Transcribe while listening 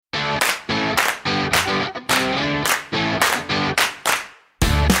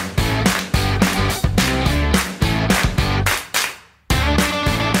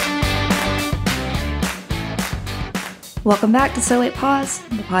Welcome back to So Late Pause,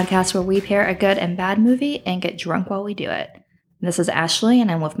 the podcast where we pair a good and bad movie and get drunk while we do it. This is Ashley, and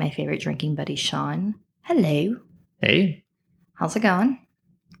I'm with my favorite drinking buddy, Sean. Hello. Hey. How's it going?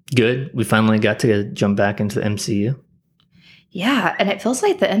 Good. We finally got to jump back into the MCU. Yeah, and it feels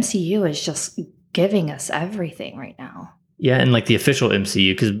like the MCU is just giving us everything right now. Yeah, and like the official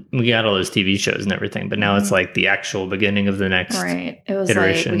MCU, because we got all those TV shows and everything, but now it's like the actual beginning of the next Right. It was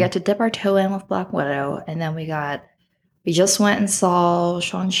iteration. like we got to dip our toe in with Black Widow, and then we just went and saw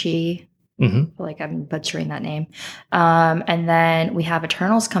Shang-Chi. Mm-hmm. I feel like I'm butchering that name. And then we have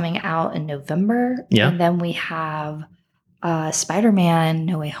Eternals coming out in November. Yeah. And then we have Spider-Man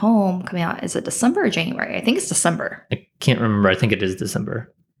No Way Home coming out. Is it December or January? I think it's December. I can't remember. I think it is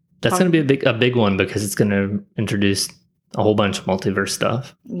December. That's going to be a big one because it's going to introduce a whole bunch of multiverse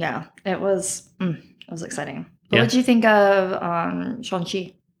stuff. Yeah, it was exciting. What did you think of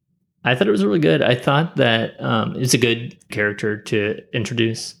Shang-Chi? I thought it was really good. I thought that it's a good character to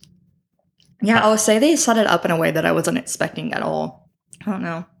introduce. Yeah, I would say they set it up in a way that I wasn't expecting at all. I don't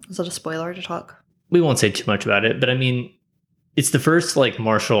know. Is it a spoiler to talk? We won't say too much about it, but I mean, it's the first like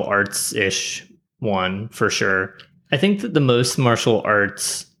martial arts-ish one for sure. I think that the most martial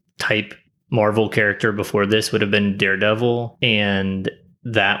arts type Marvel character before this would have been Daredevil, and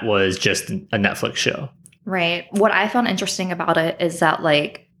that was just a Netflix show. Right. What I found interesting about it is that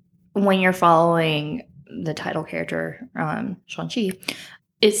like when you're following the title character, Shang-Chi,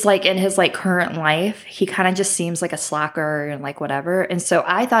 it's like in his like current life, he kind of just seems like a slacker and like whatever. And so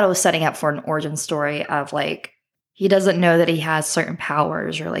I thought it was setting up for an origin story of like, he doesn't know that he has certain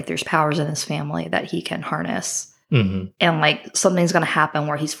powers or like there's powers in his family that he can harness. Mm-hmm. And like something's going to happen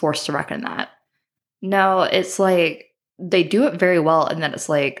where he's forced to reckon that. No, it's like they do it very well. And then it's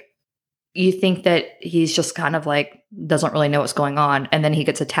like, you think that he's just kind of like doesn't really know what's going on, and then he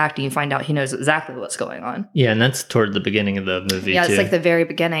gets attacked and you find out he knows exactly what's going on. Yeah, and that's toward the beginning of the movie. Yeah, too. it's like the very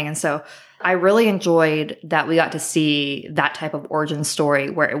beginning. And so I really enjoyed that we got to see that type of origin story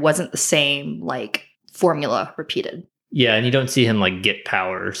where it wasn't the same like formula repeated. Yeah, and you don't see him like get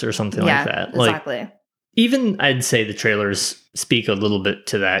powers or something like that. Exactly. Like, even I'd say the trailers speak a little bit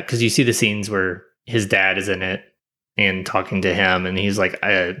to that because you see the scenes where his dad is in it and talking to him, and he's like,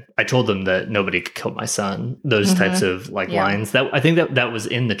 I told them that nobody could kill my son. Those types of like lines that I think that was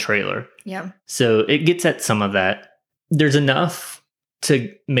in the trailer. Yeah. So it gets at some of that. There's enough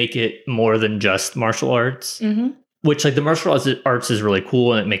to make it more than just martial arts, which like the martial arts is really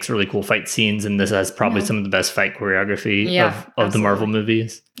cool and it makes really cool fight scenes. And this has probably some of the best fight choreography of the Marvel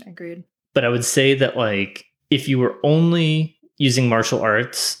movies. Agreed. But I would say that like if you were only using martial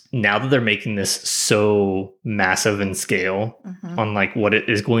arts, now that they're making this so massive in scale on like what it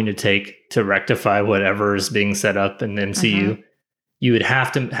is going to take to rectify whatever is being set up in the MCU, you would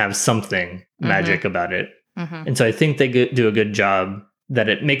have to have something magic about it. And so I think they do a good job that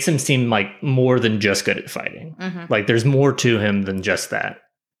it makes him seem like more than just good at fighting. Like there's more to him than just that.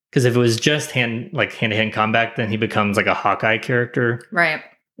 Because if it was just hand-to-hand combat, then he becomes like a Hawkeye character. Right.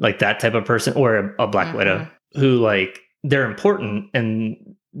 Like that type of person, or a Black Widow who like, they're important, and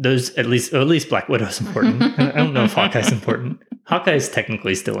those at least Black Widow's important. I don't know if Hawkeye's important. Hawkeye's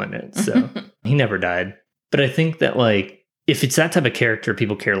technically still in it, so he never died. But I think that like if it's that type of character,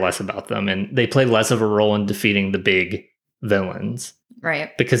 people care less about them, and they play less of a role in defeating the big villains,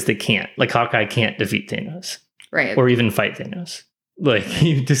 right? Because they can't. Like Hawkeye can't defeat Thanos, right? Or even fight Thanos. Like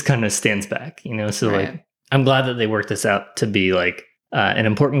he just kind of stands back, you know. So like I'm glad that they worked this out to be like an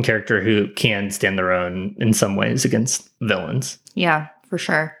important character who can stand their own in some ways against villains. Yeah, for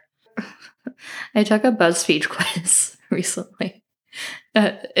sure. I took a BuzzFeed quiz recently.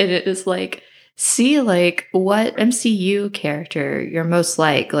 It is like, see like what MCU character you're most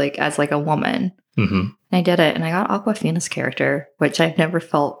like as like a woman. And I did it, and I got Awkwafina's character, which I've never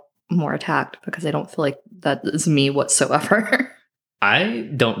felt more attacked because I don't feel like that is me whatsoever. I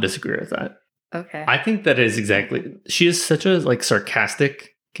don't disagree with that. Okay. I think that is exactly. She is such a like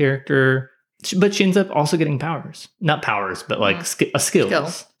sarcastic character, but she ends up also getting powers. Not powers, but like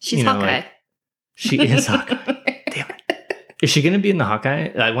skills. She's Hawkeye. Like, she is Hawkeye. Damn it. Is she going to be in the Hawkeye?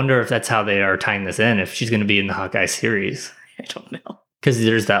 I wonder if that's how they are tying this in. If she's going to be in the Hawkeye series. I don't know. Because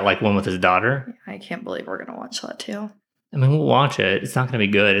there's that like one with his daughter. I can't believe we're going to watch that too. I mean, we'll watch it. It's not going to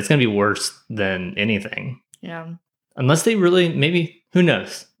be good. It's going to be worse than anything. Yeah. Unless they really, maybe, who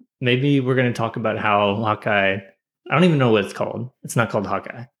knows? Maybe we're going to talk about how Hawkeye, I don't even know what it's called. It's not called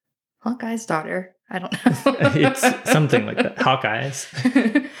Hawkeye. Hawkeye's daughter. I don't know. It's something like that.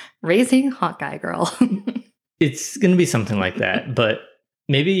 Hawkeyes. Raising Hawkeye girl. It's going to be something like that. But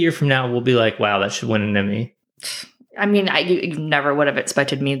maybe a year from now, we'll be like, wow, that should win an Emmy. I mean, you never would have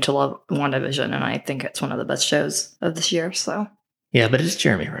expected me to love WandaVision, and I think it's one of the best shows of this year. So yeah, but it's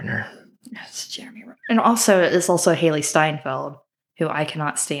Jeremy Renner. It's Jeremy Renner. And also, it's also Haley Steinfeld, who I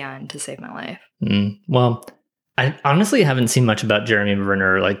cannot stand to save my life. Well, I honestly haven't seen much about Jeremy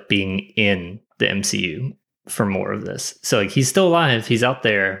Renner like being in the MCU for more of this. So like he's still alive. He's out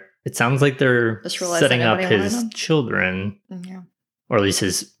there. It sounds like they're setting up his children, or at least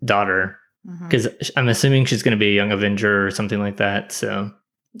his daughter, because I'm assuming she's going to be a young Avenger or something like that. So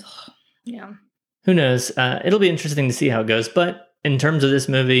yeah, who knows? It'll be interesting to see how it goes. But in terms of this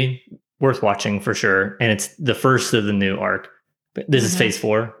movie, worth watching for sure. And it's the first of the new arc. This is phase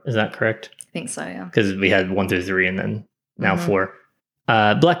 4. Is that correct? I think so, yeah. Because we had 1 through 3 and then now 4.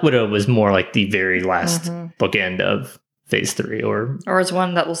 Black Widow was more like the very last bookend of phase 3. Or was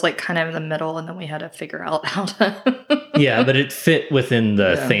one that was like kind of in the middle and then we had to figure out how to... yeah, but it fit within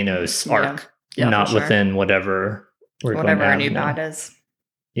the Thanos arc. Not within whatever our new bad is.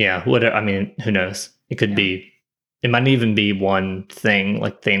 Yeah, whatever. I mean, who knows? It could be... It might even be one thing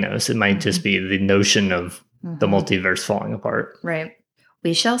like Thanos. It might just be the notion of the multiverse falling apart. Right.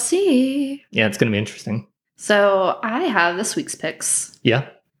 We shall see. Yeah, it's going to be interesting. So I have this week's picks. Yeah.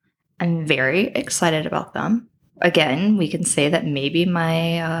 I'm very excited about them. Again, we can say that maybe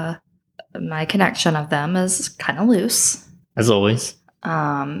my my connection of them is kind of loose. As always.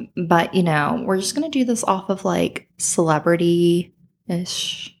 But, we're just going to do this off of like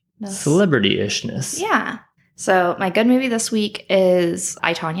celebrity-ish. Celebrity-ishness. Yeah. So my good movie this week is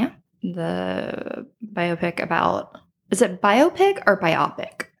I, Tonya, the biopic about... Is it biopic or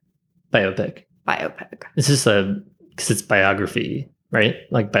biopic? Biopic. Biopic. It's just because it's biography, right?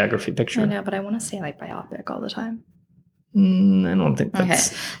 Like biography picture. I know, but I want to say like biopic all the time. I don't think that's...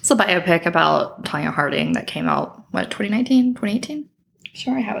 Okay. It's a biopic about Tonya Harding that came out, 2019? 2018? I'm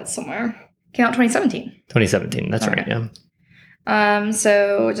sure I have it somewhere. Came out 2017. 2017, that's right, yeah.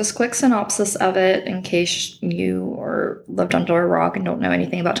 So just quick synopsis of it in case you lived under a rock and don't know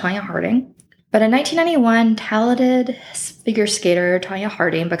anything about Tonya Harding. But in 1991, talented figure skater Tonya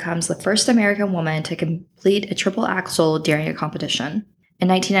Harding becomes the first American woman to complete a triple axel during a competition. In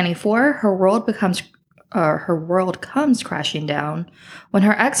 1994, her world comes crashing down when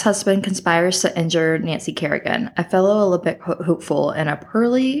her ex-husband conspires to injure Nancy Kerrigan, a fellow Olympic hopeful, in a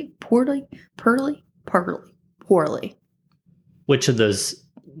poorly. Which of those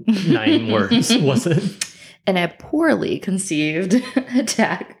 9 words was it? In a poorly conceived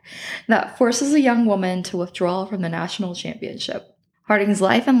attack that forces a young woman to withdraw from the national championship. Harding's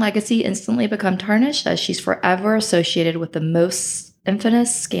life and legacy instantly become tarnished as she's forever associated with the most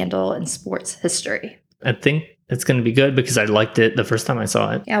infamous scandal in sports history. I think it's going to be good because I liked it the first time I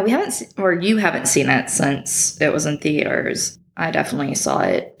saw it. Yeah, you haven't seen it since it was in theaters. I definitely saw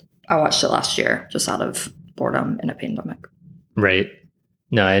it. I watched it last year just out of boredom in a pandemic. Right.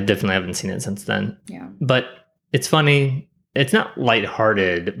 No, I definitely haven't seen it since then. Yeah. But it's funny. It's not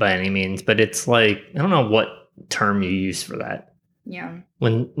lighthearted by any means, but it's like, I don't know what term you use for that. Yeah.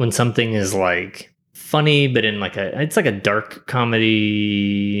 When something is like funny, but in like it's like a dark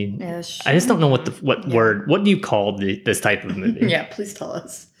comedy. Ish. I just don't know what word, what do you call this type of movie? Yeah, please tell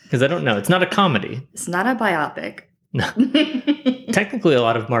us. Because I don't know. It's not a comedy. It's not a biopic. No. Technically, a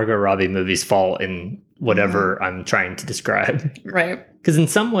lot of Margot Robbie movies fall in whatever I'm trying to describe. Right. Because in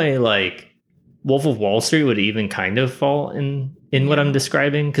some way, like Wolf of Wall Street would even kind of fall in what I'm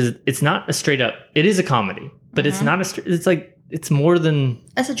describing. Because it's not a straight up, it is a comedy, but it's not it's like, it's more than...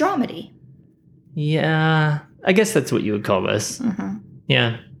 It's a dramedy. Yeah. I guess that's what you would call this.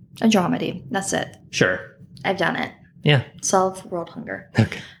 Yeah. A dramedy. That's it. Sure. I've done it. Yeah. Solve world hunger.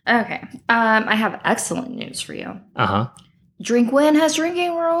 Okay. I have excellent news for you. Drinkwin has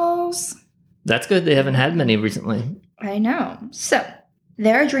drinking rules. That's good. They haven't had many recently. I know. So,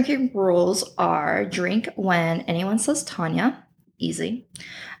 their drinking rules are drink when anyone says Tonya. Easy.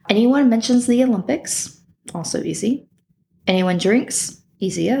 Anyone mentions the Olympics. Also easy. Anyone drinks.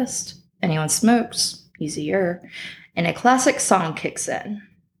 Easiest. Anyone smokes. Easier. And a classic song kicks in.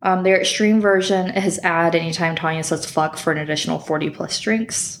 Their extreme version is add anytime Tonya says fuck for an additional 40 plus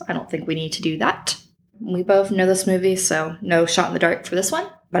drinks. I don't think we need to do that. We both know this movie, so no shot in the dark for this one.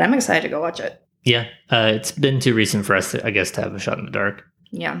 But I'm excited to go watch it. Yeah, it's been too recent for us, to have a shot in the dark.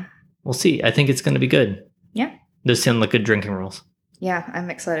 Yeah. We'll see. I think it's going to be good. Yeah. Those sound like good drinking rules. Yeah, I'm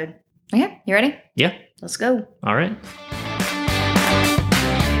excited. Okay, you ready? Yeah. Let's go. All right.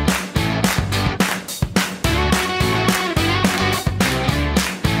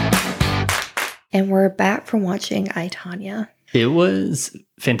 And we're back from watching I, Tonya. It was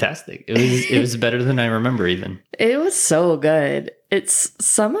fantastic. It was better than I remember even. It was so good. It's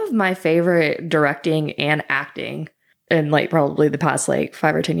some of my favorite directing and acting in like probably the past like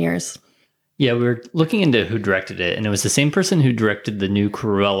 5 or 10 years. Yeah, we were looking into who directed it, and it was the same person who directed the new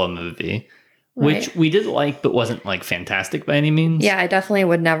Cruella movie, which we did like, but wasn't like fantastic by any means. Yeah, I definitely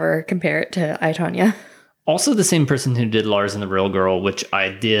would never compare it to I, Tonya. Also the same person who did Lars and the Real Girl, which I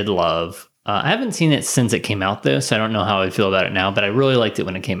did love. I haven't seen it since it came out, though, so I don't know how I'd feel about it now, but I really liked it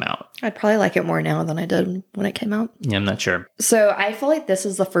when it came out. I'd probably like it more now than I did when it came out. Yeah, I'm not sure. So I feel like this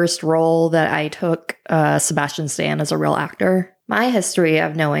is the first role that I took Sebastian Stan as a real actor. My history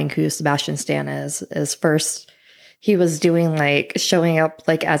of knowing who Sebastian Stan is first he was doing like showing up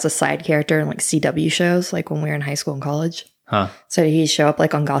like as a side character in like CW shows, like when we were in high school and college. Huh. So he'd show up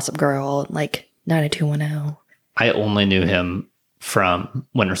like on Gossip Girl and like 90210. I only knew him from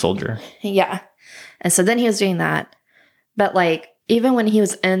Winter Soldier. Yeah. And so then he was doing that. But like, even when he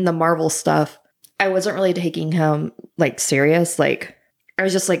was in the Marvel stuff, I wasn't really taking him like serious. Like, I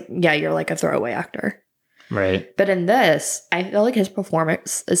was just like, yeah, you're like a throwaway actor. Right. But in this, I feel like his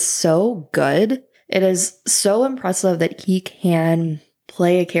performance is so good. It is so impressive that he can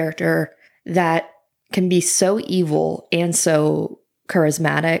play a character that can be so evil and so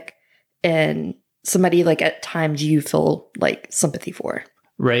charismatic, and somebody like at times you feel like sympathy for.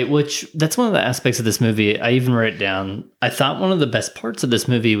 Right, which that's one of the aspects of this movie. I even wrote it down. I thought one of the best parts of this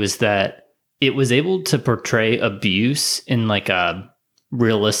movie was that it was able to portray abuse in like a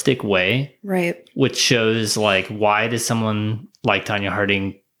realistic way. Right. Which shows like, why does someone like Tonya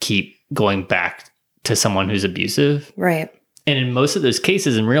Harding keep going back to someone who's abusive? Right. And in most of those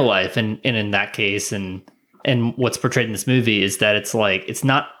cases in real life, and in that case, and what's portrayed in this movie is that it's like, it's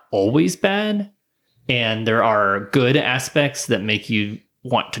not always bad. And there are good aspects that make you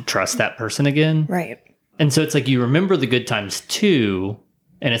want to trust that person again. Right. And so it's like you remember the good times too,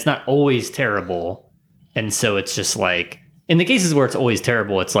 and it's not always terrible. And so it's just like, in the cases where it's always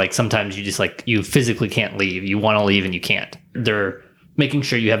terrible, it's like sometimes you just like, you physically can't leave. You want to leave and you can't. They're making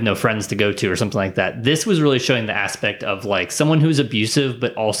sure you have no friends to go to or something like that. This was really showing the aspect of like someone who's abusive,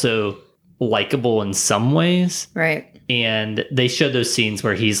 but also likable in some ways. Right. And they showed those scenes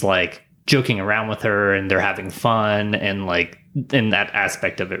where he's like joking around with her and they're having fun and like in that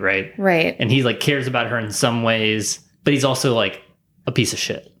aspect of it. Right. Right. And he like cares about her in some ways, but he's also like a piece of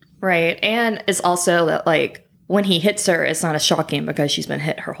shit. Right. And it's also that like when he hits her, it's not as shocking because she's been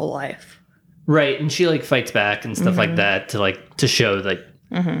hit her whole life. Right. And she like fights back and stuff like that to show like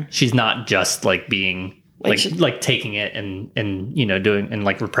she's not just like being like taking it and you know doing and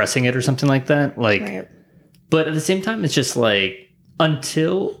like repressing it or something like that. Like, right. But at the same time, it's just like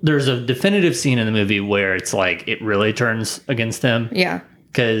until there's a definitive scene in the movie where it's like it really turns against him. Yeah.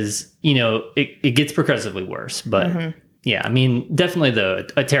 Because, you know, it gets progressively worse. But yeah, I mean, definitely though,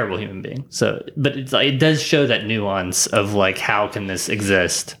 a terrible human being. So, but it does show that nuance of like, how can this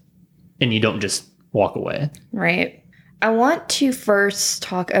exist? And you don't just walk away. Right. I want to first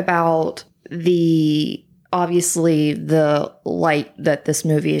talk about obviously the light that this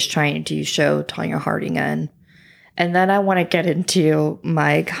movie is trying to show Tonya Harding in. And then I want to get into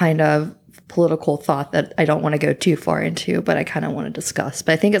my kind of political thought that I don't want to go too far into, but I kind of want to discuss.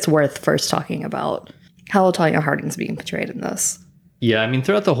 But I think it's worth first talking about how Tonya Harding's being portrayed in this. Yeah, I mean,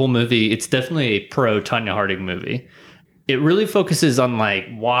 throughout the whole movie, it's definitely a pro Tonya Harding movie. It really focuses on like,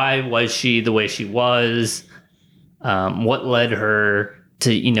 why was she the way she was? What led her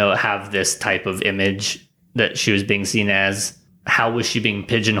to, you know, have this type of image that she was being seen as? How was she being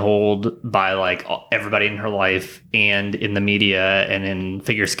pigeonholed by like everybody in her life and in the media and in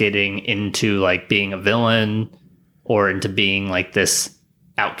figure skating into like being a villain or into being like this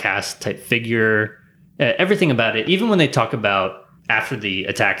outcast type figure? Everything about it, even when they talk about after the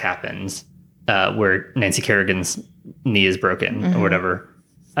attack happens, where Nancy Kerrigan's knee is broken or whatever.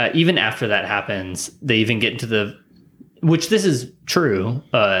 Even after that happens, they even get into which this is true.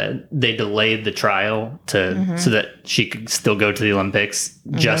 They delayed the trial so that she could still go to the Olympics,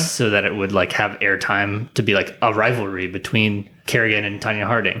 just so that it would like have airtime to be like a rivalry between Kerrigan and Tonya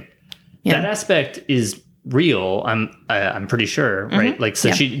Harding. Yeah. That aspect is real. I'm pretty sure, right? Like,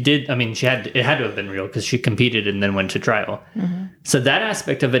 so she did. I mean, it had to have been real because she competed and then went to trial. So that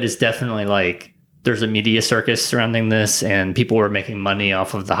aspect of it is definitely like there's a media circus surrounding this, and people were making money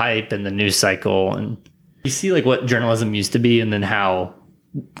off of the hype and the news cycle. And you see like what journalism used to be, and then how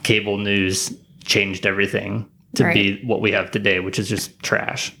cable news changed everything to be what we have today, which is just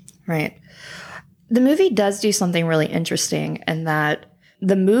trash. Right. The movie does do something really interesting in that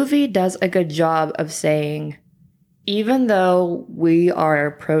the movie does a good job of saying, even though we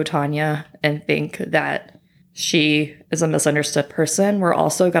are pro Tonya and think that she is a misunderstood person, we're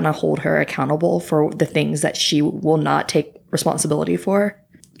also going to hold her accountable for the things that she will not take responsibility for,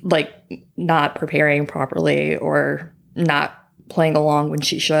 like not preparing properly or not playing along when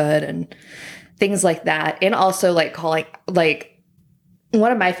she should and things like that. And also like calling, like,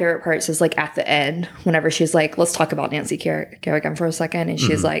 one of my favorite parts is like at the end, whenever she's like, let's talk about Nancy Kerrigan for a second. And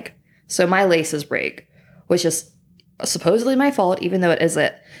she's like, so my laces break, which is supposedly my fault, even though it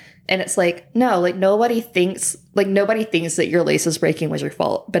isn't. And it's like, no, like nobody thinks that your laces breaking was your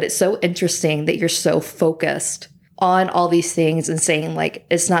fault. But it's so interesting that you're so focused on all these things and saying like,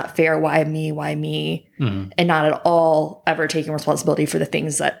 it's not fair. Why me? And not at all ever taking responsibility for the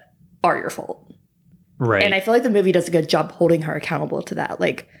things that are your fault. Right. And I feel like the movie does a good job holding her accountable to that.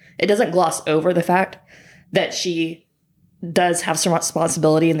 Like, it doesn't gloss over the fact that she does have some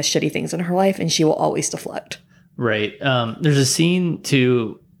responsibility in the shitty things in her life, and she will always deflect. Right. There's a scene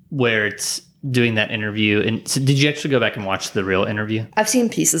too where it's doing that interview. And so did you actually go back and watch the real interview? I've seen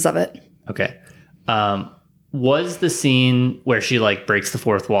pieces of it. Okay. Was the scene where she like breaks the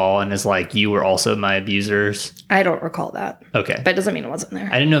fourth wall and is like, you were also my abusers? I don't recall that. Okay. But it doesn't mean it wasn't there.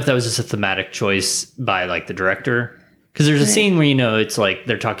 I didn't know if that was just a thematic choice by like the director. Because there's a scene where, you know, it's like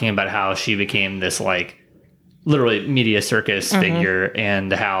they're talking about how she became this like literally media circus figure,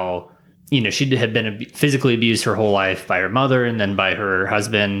 and how, you know, she had been physically abused her whole life by her mother and then by her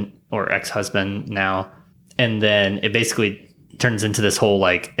husband or ex-husband now. And then it basically turns into this whole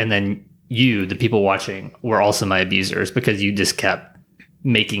like, and then you, the people watching, were also my abusers because you just kept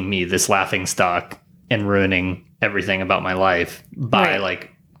making me this laughing stock and ruining everything about my life by like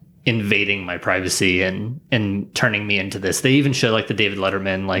invading my privacy and turning me into this. They even show like the David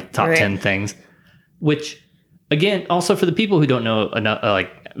Letterman like top 10 things, which again, also for the people who don't know enough,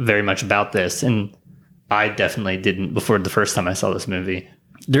 like very much about this, and I definitely didn't before the first time I saw this movie,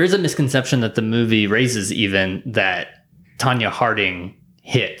 there is a misconception that the movie raises even that Tonya Harding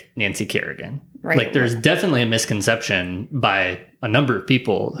hit Nancy Kerrigan. Right. Like there's definitely a misconception by a number of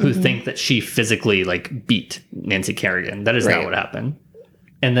people who think that she physically like beat Nancy Kerrigan. That is not what happened.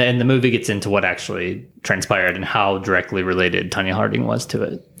 And the movie gets into what actually transpired and how directly related Tonya Harding was to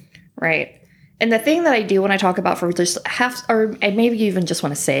it. Right. And the thing that I do when I talk about for just or maybe you even just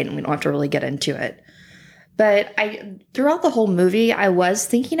want to say it and we don't have to really get into it. But throughout the whole movie, I was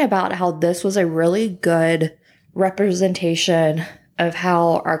thinking about how this was a really good representation of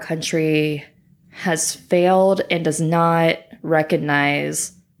how our country has failed and does not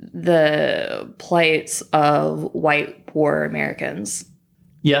recognize the plights of white poor Americans.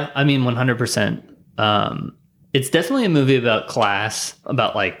 Yeah, I mean, 100%. It's definitely a movie about class,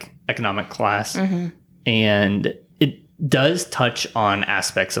 about like economic class. And it does touch on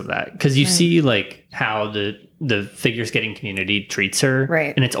aspects of that because you see like how the figure skating community treats her.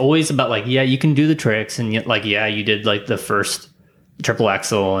 Right. And it's always about like, yeah, you can do the tricks. And yet, like, yeah, you did like the first triple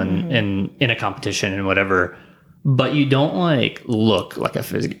axel and in a competition and whatever. But you don't like look like a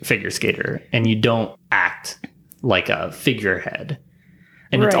figure skater and you don't act like a figurehead.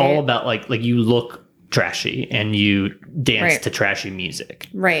 And it's all about like you look trashy and you dance to trashy music.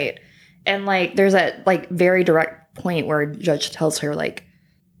 Right. And like there's that like very direct point where Judge tells her like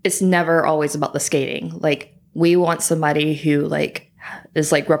it's never always about the skating. Like we want somebody who like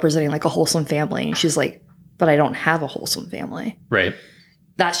is like representing like a wholesome family. And she's like, but I don't have a wholesome family. Right.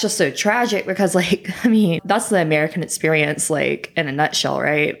 That's just so tragic because like, I mean, that's the American experience like in a nutshell,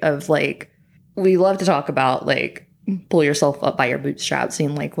 right? Of like, we love to talk about like pull yourself up by your bootstraps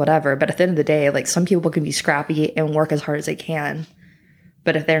and like whatever. But at the end of the day, like some people can be scrappy and work as hard as they can.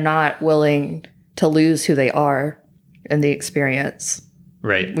 But if they're not willing to lose who they are in the experience,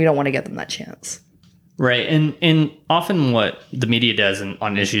 right, we don't want to give them that chance. Right. And often what the media does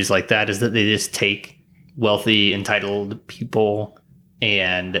on issues like that is that they just take wealthy, entitled people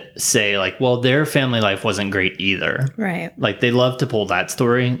and say like, well, their family life wasn't great either. Right. Like they love to pull that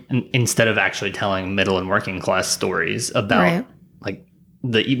story instead of actually telling middle and working class stories about like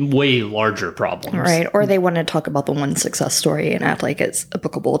the way larger problems. Right. Or they want to talk about the one success story and act like it's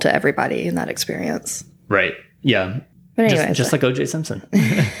applicable to everybody in that experience. Right. Yeah. But anyway, just like O.J. Simpson.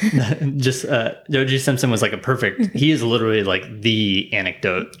 O.J. Simpson was like a perfect, he is literally like the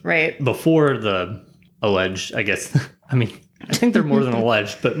anecdote. Right. Before the alleged, I guess, I mean, I think they're more than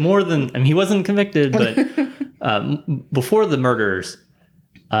alleged, but more than, I mean, he wasn't convicted, but before the murders.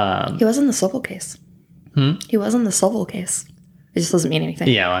 He was in the civil case. He was in the civil case. It just doesn't mean anything.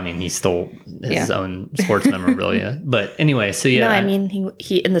 Yeah, I mean, he stole his own sports memorabilia. But anyway, so yeah. No, I mean,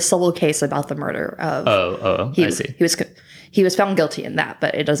 he in the civil case about the murder of. I see. He was found guilty in that,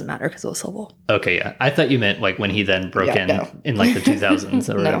 but it doesn't matter because it was civil. Okay, yeah. I thought you meant like when he then broke in like the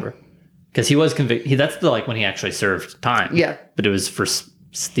 2000s or whatever. Because he was convicted. That's the like when he actually served time. Yeah. But it was for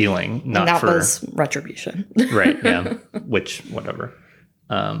stealing, not and that for. was retribution. Right, yeah. Which, whatever.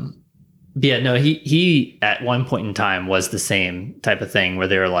 Yeah, no, he at one point in time was the same type of thing where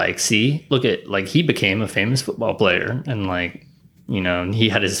they were like, see, look at, like, he became a famous football player, and like, you know, he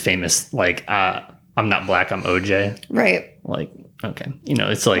had his famous like, I'm not black, I'm OJ. Right. Like, okay, you know,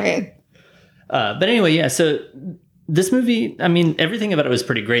 it's like, Right. But anyway, yeah. So this movie, I mean, everything about it was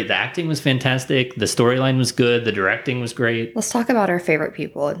pretty great. The acting was fantastic. The storyline was good. The directing was great. Let's talk about our favorite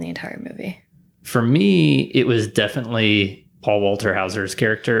people in the entire movie. For me, it was definitely Paul Walter Hauser's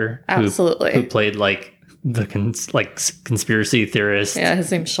character, Absolutely. who played like the conspiracy theorist. Yeah,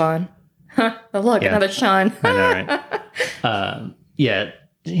 his name's Sean. Oh, look, another Sean. I know, right? Yeah,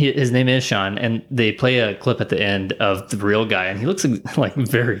 his name is Sean, and they play a clip at the end of the real guy, and he looks like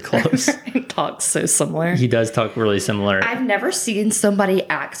very close. He talks so similar. He does talk really similar. I've never seen somebody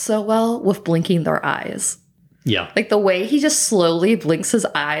act so well with blinking their eyes. Yeah. Like the way he just slowly blinks his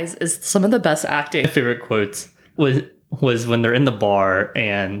eyes is some of the best acting. My favorite quotes was when they're in the bar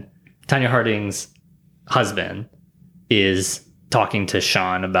and Tanya Harding's husband is talking to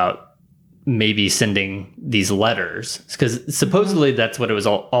Sean about maybe sending these letters, because supposedly that's what it was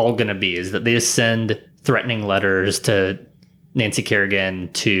all going to be, is that they just send threatening letters to Nancy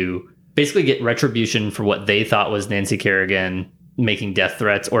Kerrigan to basically get retribution for what they thought was Nancy Kerrigan making death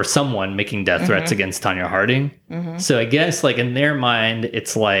threats, or someone making death threats against Tanya Harding. So I guess like in their mind,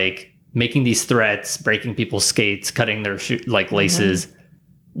 it's like making these threats, breaking people's skates, cutting their laces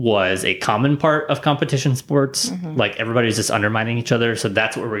was a common part of competition sports. Like everybody's just undermining each other. So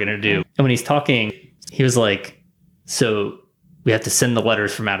that's what we're going to do. And when he's talking, he was like, so we have to send the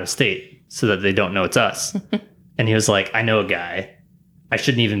letters from out of state so that they don't know it's us. And he was like, I know a guy. I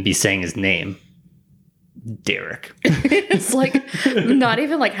shouldn't even be saying his name. Derek. It's like not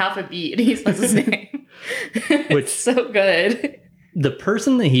even like half a beat. He says his name. Which It's so good. the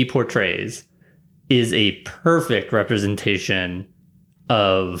person that he portrays is a perfect representation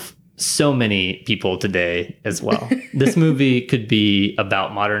of so many people today as well. This movie could be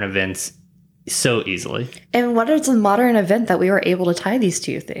about modern events so easily. And what is a modern event that we were able to tie these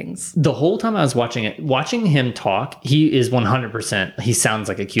two things? The whole time I was watching him talk, he is 100%, he sounds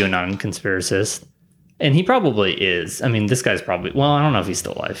like a QAnon conspiracist. And he probably is. I mean, this guy's probably, well, I don't know if he's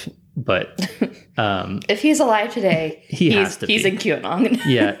still alive, but If he's alive today, has to he's be. in QAnon.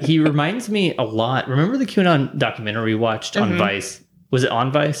 Yeah, he reminds me a lot. Remember the QAnon documentary we watched on Vice? Was it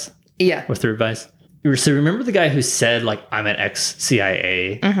on Vice Yeah. or through Vice? So remember the guy who said, like, I'm an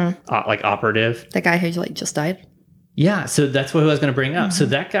ex-CIA, like, operative? The guy who like just died. Yeah, so that's what I was going to bring up. So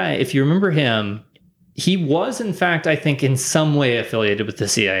that guy, if you remember him, he was, in fact, I think, in some way affiliated with the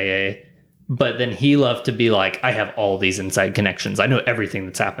CIA. But then he loved to be like, I have all these inside connections. I know everything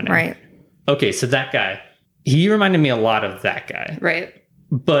that's happening. Right. Okay, so that guy, he reminded me a lot of that guy. Right.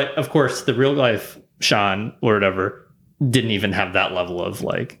 But of course, the real life Sean or whatever didn't even have that level of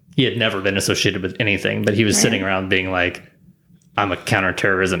like, he had never been associated with anything, but he was sitting around being like, I'm a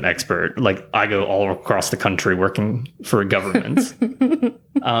counterterrorism expert. Like, I go all across the country working for governments.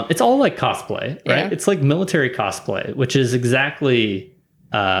 It's all like cosplay, right? Yeah. It's like military cosplay, which is exactly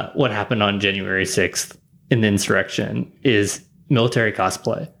what happened on January 6th in the insurrection, is military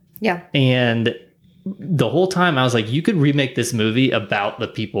cosplay. Yeah. And the whole time I was like, you could remake this movie about the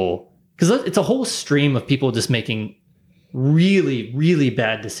people, because it's a whole stream of people just making really, really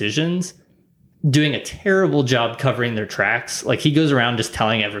bad decisions, doing a terrible job covering their tracks. Like, he goes around just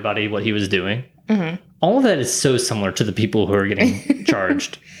telling everybody what he was doing. All of that is so similar to the people who are getting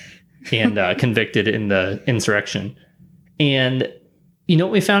charged and convicted in the insurrection. And you know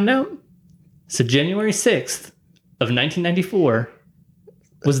what we found out? So January 6th of 1994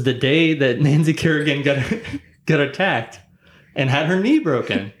 was the day that Nancy Kerrigan got attacked and had her knee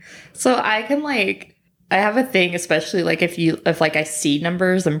broken. So I can like, I have a thing, especially like if like I see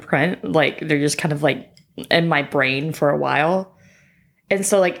numbers in print, like they're just kind of like in my brain for a while. And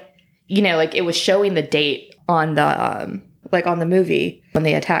so like, you know, like it was showing the date on the, like on the movie when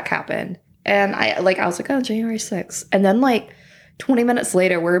the attack happened. And I was like, oh, January 6th. And then like 20 minutes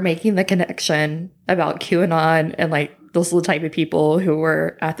later, we're making the connection about QAnon and like those are the type of people who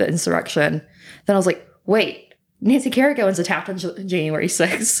were at the insurrection. Then I was like, wait, Nancy Kerrigan was attacked on January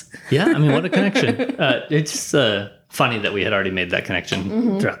 6th. Yeah, I mean, what a connection. It's just funny that we had already made that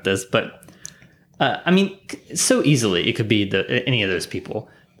connection throughout this. But, I mean, so easily it could be any of those people.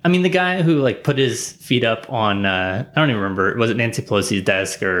 I mean, the guy who like put his feet up on, I don't even remember, was it Nancy Pelosi's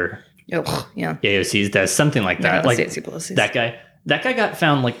desk or Yeah. AOC's desk, something like that. No, Like Nancy Pelosi's. That guy got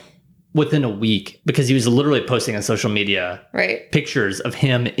found like within a week because he was literally posting on social media Right. pictures of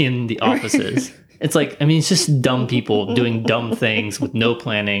him in the offices. It's like, I mean, it's just dumb people doing dumb things with no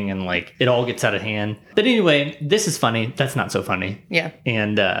planning, and like it all gets out of hand. But anyway, this is funny. That's not so funny. Yeah.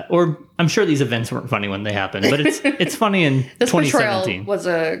 And or I'm sure these events weren't funny when they happened, but it's funny in This 2017. portrayal was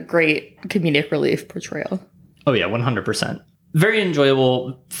a great comedic relief portrayal. Oh yeah, 100%. Very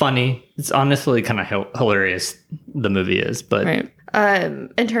enjoyable, funny. It's honestly kind of hilarious. The movie is, but Right.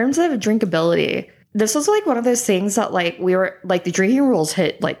 In terms of drinkability, this was like one of those things that like we were like the drinking rules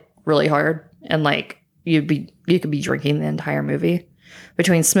hit like really hard, and like you could be drinking the entire movie.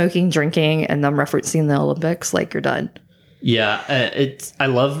 Between smoking, drinking, and them referencing the Olympics, like you're done. yeah, I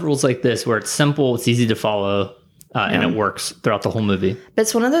love rules like this where it's simple, it's easy to follow, and it works throughout the whole movie. But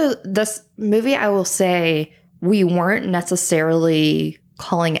it's one of this movie, I will say, we weren't necessarily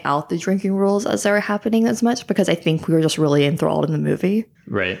calling out the drinking rules as they were happening as much, because I think we were just really enthralled in the movie.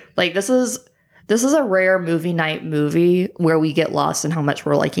 Right. Like this is a rare movie night movie where we get lost in how much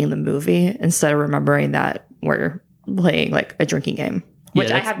we're liking the movie instead of remembering that we're playing like a drinking game,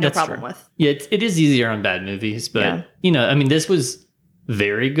 which I have no problem true. with. Yeah, it is easier on bad movies, but I mean, this was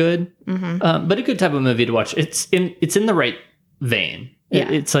very good, but a good type of movie to watch. It's in the right vein. Yeah.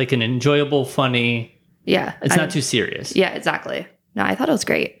 It's like an enjoyable, funny. Yeah. It's not too serious. Yeah, exactly. No, I thought it was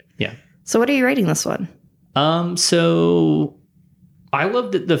great. Yeah. So what are you rating this one? So I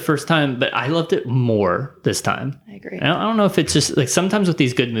loved it the first time, but I loved it more this time. I agree. I don't know if it's just like sometimes with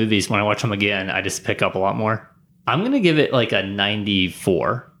these good movies, when I watch them again, I just pick up a lot more. I'm going to give it like a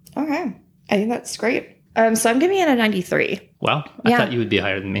 94. Okay. I think that's great. So I'm giving it a 93. Wow. I thought you would be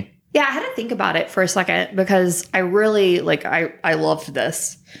higher than me. Yeah, I had to think about it for a second because I really I loved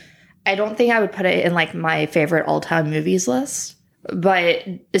this. I don't think I would put it in like my favorite all-time movies list, but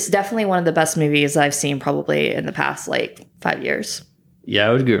it's definitely one of the best movies I've seen probably in the past like 5 years. Yeah,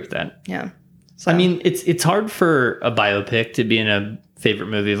 I would agree with that. Yeah. So. I mean, it's hard for a biopic to be in a favorite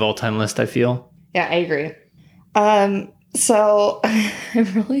movie of all time list, I feel. Yeah, I agree. So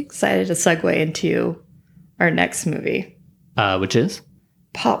I'm really excited to segue into our next movie. Which is?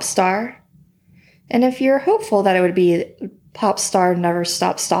 Pop Star. And if you're hopeful that it would be Pop Star Never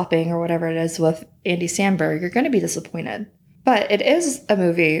Stop Stopping or whatever it is with Andy Samberg, you're going to be disappointed. But it is a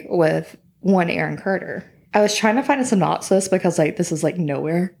movie with one Aaron Carter. I was trying to find a synopsis because like this is like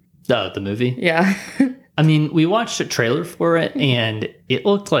nowhere. The movie? Yeah. I mean, we watched a trailer for it and it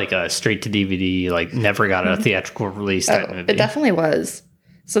looked like a straight to DVD, like never got a theatrical release type movie. It definitely was.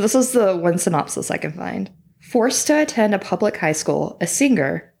 So this is the one synopsis I can find. Forced to attend a public high school, a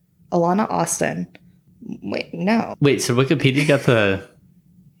singer, Alana Austin. Wait, no. Wait, so Wikipedia got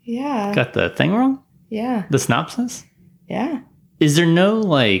the thing wrong? Yeah. The synopsis? Yeah. Is there no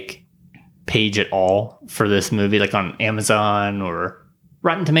like page at all for this movie, like on Amazon or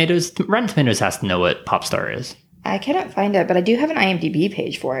Rotten Tomatoes? Rotten Tomatoes has to know what Pop Star is. I cannot find it, but I do have an IMDb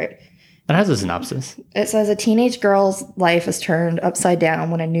page for it. It has a synopsis. It says a teenage girl's life is turned upside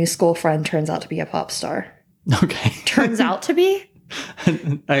down when a new school friend turns out to be a pop star. Okay. Turns out to be?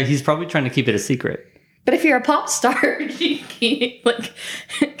 He's probably trying to keep it a secret. But if you're a pop star, can you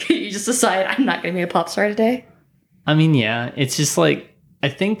just decide I'm not going to be a pop star today? I mean, yeah, it's just like, I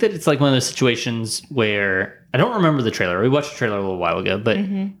think that it's like one of those situations where, I don't remember the trailer. We watched the trailer a little while ago, but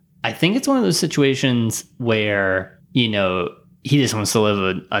I think it's one of those situations where, he just wants to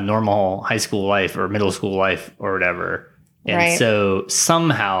live a normal high school life or middle school life or whatever. And so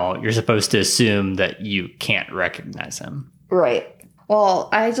somehow you're supposed to assume that you can't recognize him. Right. Well,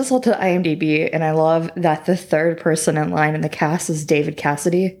 I just looked at IMDb and I love that the third person in line in the cast is David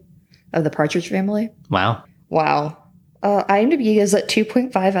Cassidy of the Partridge Family. Wow. IMDb is at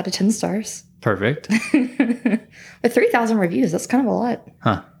 2.5 out of 10 stars. Perfect. With 3,000 reviews, that's kind of a lot.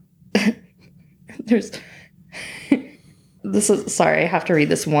 Huh. Sorry, I have to read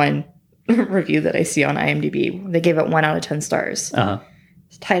this one review that I see on IMDb. They gave it 1 out of 10 stars. Uh-huh.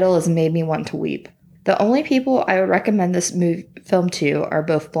 The title is Made Me Want to Weep. The only people I would recommend this film to are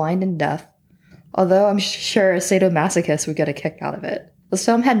both blind and deaf, although I'm sure a sadomasochist would get a kick out of it. This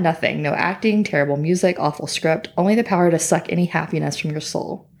film had nothing, no acting, terrible music, awful script, only the power to suck any happiness from your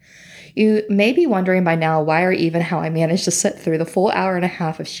soul. You may be wondering by now why or even how I managed to sit through the full hour and a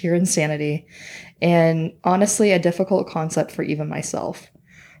half of sheer insanity, and honestly a difficult concept for even myself.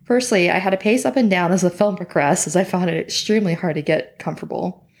 Firstly, I had to pace up and down as the film progressed as I found it extremely hard to get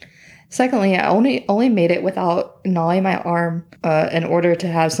comfortable. Secondly, I only made it without gnawing my arm in order to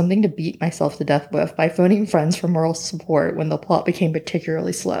have something to beat myself to death with by phoning friends for moral support when the plot became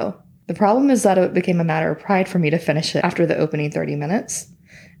particularly slow. The problem is that it became a matter of pride for me to finish it after the opening 30 minutes,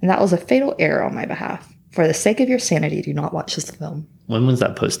 and that was a fatal error on my behalf. For the sake of your sanity, do not watch this film. When was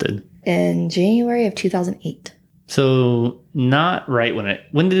that posted? In January of 2008. So not right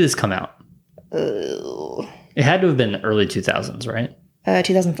when did this come out? It had to have been the early 2000s, right?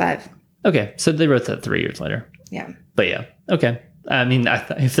 2005. Okay, so they wrote that 3 years later. Yeah. But yeah, okay. I mean,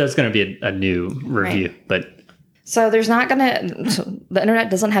 if that's going to be a new review, Right. but So there's not gonna. The internet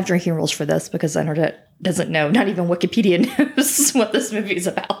doesn't have drinking rules for this because the internet doesn't know. Not even Wikipedia knows what this movie is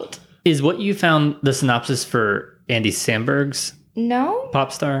about. is what you found the synopsis for Andy Samberg's No.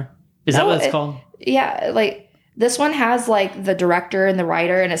 Pop Star? Is that No, what it's called? Yeah, like this one has like the director and the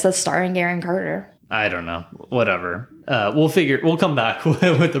writer, and it says starring Aaron Carter. I don't know. Whatever. We'll come back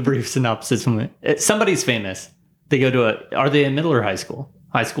with a brief synopsis from it. Somebody's famous. They go to are they in middle or high school?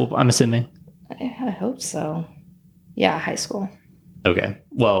 High school, I'm assuming. I hope so. Yeah, high school. Okay.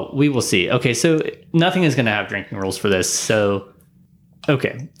 Well, we will see. Okay, so nothing is going to have drinking rules for this. So,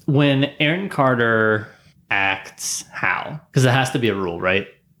 okay. When Aaron Carter acts, how? Because it has to be a rule, right?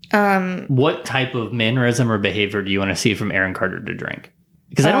 What type of mannerism or behavior do you want to see from Aaron Carter to drink?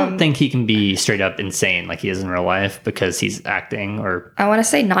 Because I don't think he can be straight up insane like he is in real life because he's acting or... I want to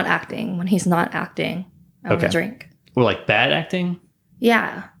say not acting. When he's not acting, I want to drink. Or like bad acting?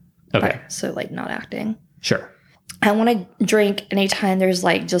 Yeah. Okay. So like not acting. Sure. I want to drink anytime there's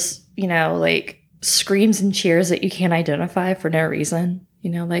like just, like screams and cheers that you can't identify for no reason.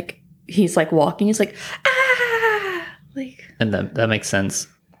 Like he's like walking, he's like, ah! Like, and that makes sense.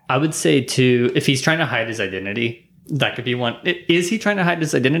 I would say too, if he's trying to hide his identity, that could be one. Is he trying to hide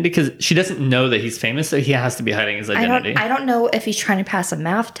his identity? Because she doesn't know that he's famous, so he has to be hiding his identity. I don't know if he's trying to pass a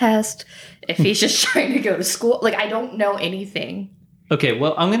math test, if he's just trying to go to school. Like, I don't know anything. Okay,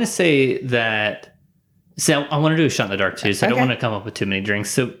 well, I'm going to say that... So I want to do a shot in the dark too, so I don't want to come up with too many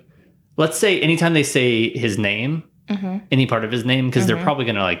drinks. So let's say anytime they say his name, any part of his name, because they're probably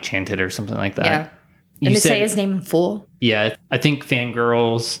going to like chant it or something like that. Yeah. And they say his name in full. Yeah, I think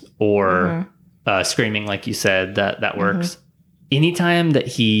fangirls or screaming, like you said, that works. Anytime that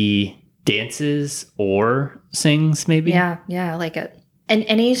he dances or sings, maybe. Yeah, I like it. And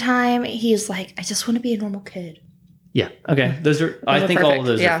anytime he's like, I just want to be a normal kid. Yeah. Okay. I think all of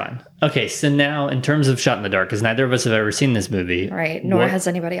those are fine. Okay. So now, in terms of Shot in the Dark, because neither of us have ever seen this movie, right? Nor has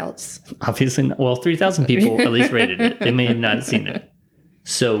anybody else. Obviously, not. Well, 3,000 people at least rated it. They may have not seen it.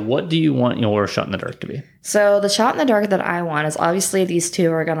 So, what do you want your Shot in the Dark to be? So, the Shot in the Dark that I want is obviously these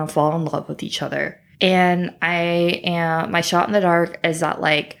two are gonna fall in love with each other, and my Shot in the Dark is that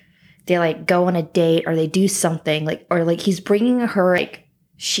like they like go on a date or they do something like or like he's bringing her like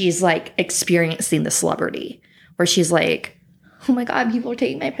she's like experiencing the celebrity. Where she's like, oh my God, people are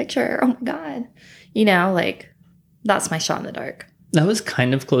taking my picture. Oh my God. Like, that's my Shot in the Dark. That was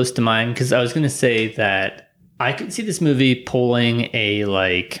kind of close to mine because I was going to say that I could see this movie pulling a,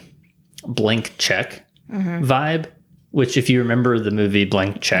 like, Blank Check vibe, which if you remember the movie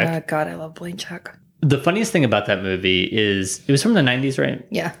Blank Check. Oh God, I love Blank Check. The funniest thing about that movie is it was from the 90s, right?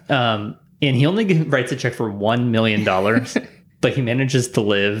 Yeah. And he only writes a check for $1 million, but he manages to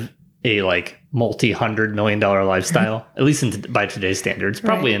live a like multi-$100 million lifestyle, at least by today's standards,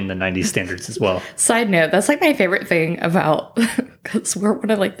 probably in the 90s standards as well. Side note, that's like my favorite thing about, because we're one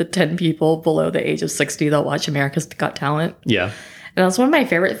of like the 10 people below the age of 60 that watch America's Got Talent. Yeah. And that's one of my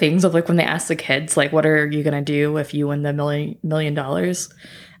favorite things of like when they ask the kids, like, what are you going to do if you win the $1 million? And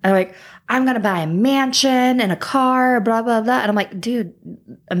they're like, I'm going to buy a mansion and a car, blah, blah, blah. And I'm like, dude,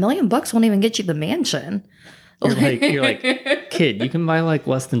 $1 million won't even get you the mansion. You're like, kid, you can buy like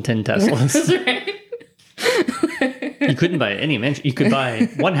less than 10 Teslas. That's right. You couldn't buy any mansion. You could buy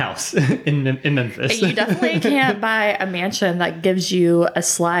one house in Memphis. You definitely can't buy a mansion that gives you a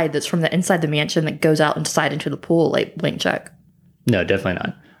slide that's from the inside the mansion that goes out inside into the pool, like Blank Check. No,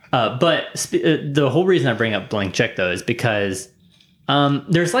 definitely not. But the whole reason I bring up Blank Check, though, is because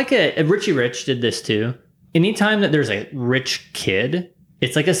there's like Richie Rich did this too. Anytime that there's a rich kid,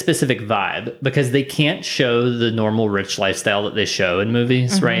 it's like a specific vibe because they can't show the normal rich lifestyle that they show in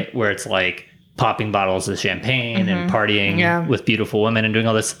movies, right? Where it's like popping bottles of champagne and partying with beautiful women and doing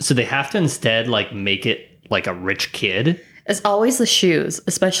all this. So they have to instead like make it like a rich kid. It's always the shoes,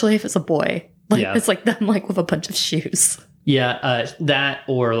 especially if it's a boy. Like it's like them like with a bunch of shoes. Yeah, that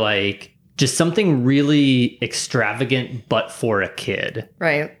or like just something really extravagant but for a kid.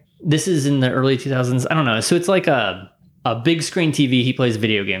 Right. This is in the early 2000s. I don't know. So it's like a big screen TV he plays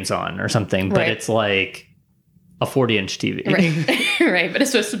video games on or something, but it's like a 40-inch TV. Right. Right. But it's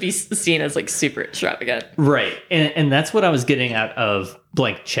supposed to be seen as like super extravagant. Right. And that's what I was getting out of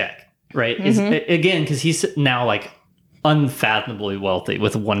Blank Check, right? Is again, because he's now like unfathomably wealthy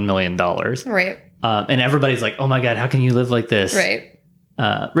with $1 million. Right. And everybody's like, oh my God, how can you live like this? Right.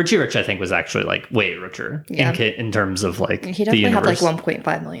 Richie Rich, I think, was actually like way richer in terms of like he definitely had like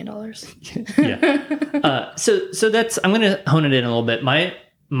 $1.5 million. Yeah. So that's I'm gonna hone it in a little bit. My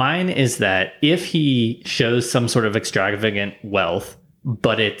Mine is that if he shows some sort of extravagant wealth,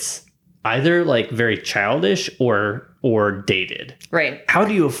 but it's either like very childish or dated. Right. How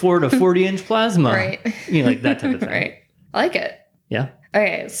do you afford a 40-inch plasma? Right. You know, like that type of thing. Right. I like it. Yeah.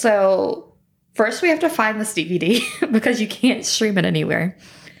 Okay, so first we have to find this DVD because you can't stream it anywhere.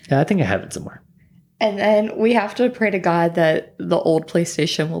 Yeah, I think I have it somewhere. And then we have to pray to God that the old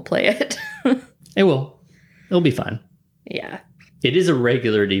PlayStation will play it. It will. It'll be fine. Yeah. It is a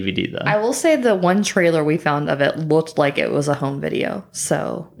regular DVD, though. I will say the one trailer we found of it looked like it was a home video,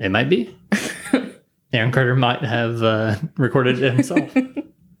 so... It might be. Aaron Carter might have recorded it himself.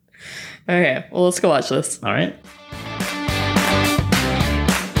 Okay, well, let's go watch this. All right.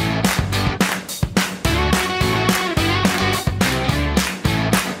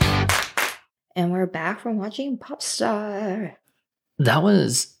 And we're back from watching Popstar. That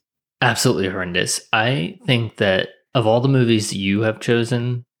was absolutely horrendous. I think that of all the movies you have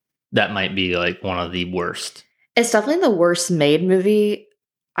chosen, that might be like one of the worst. It's definitely the worst made movie.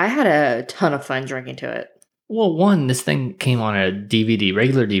 I had a ton of fun drinking to it. Well, one, this thing came on a DVD,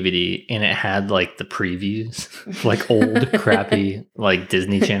 regular DVD, and it had like the previews, like old, crappy, like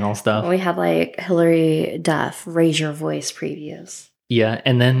Disney Channel stuff. We had like Hilary Duff, Raise Your Voice previews. Yeah,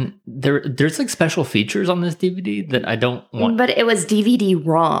 and then there's like special features on this DVD that I don't want. But it was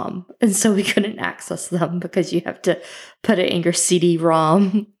DVD-ROM, and so we couldn't access them because you have to put it in your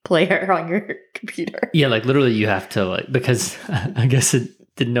CD-ROM player on your computer. Yeah, like literally you have to like, because I guess it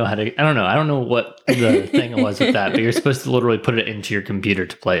didn't know how to, I don't know what the thing was with that, but you're supposed to literally put it into your computer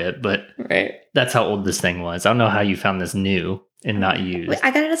to play it, but right. That's how old this thing was. I don't know how you found this new and not used. Wait,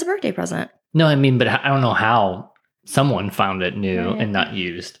 I got it as a birthday present. No, I mean, but I don't know how someone found it new and not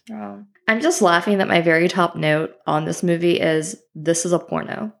used. Oh. I'm just laughing that my very top note on this movie is, this is a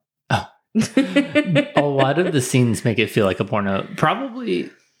porno. Oh. A lot of the scenes make it feel like a porno.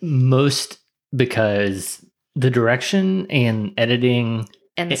 Probably most because the direction and editing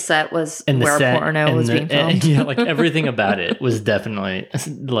and the set was and where a porno was being filmed. Yeah, like everything about it was definitely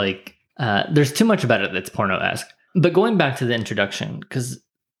like, there's too much about it that's porno-esque. But going back to the introduction, because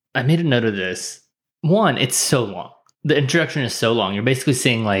I made a note of this. One, it's so long. The introduction is so long. You're basically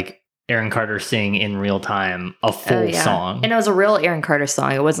seeing like Aaron Carter sing in real time a full song. And it was a real Aaron Carter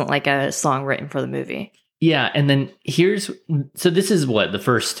song. It wasn't like a song written for the movie. Yeah. And then so this is what, the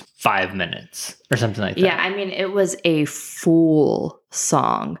first 5 minutes or something like that. Yeah. I mean, it was a full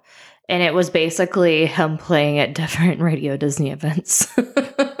song. And it was basically him playing at different Radio Disney events.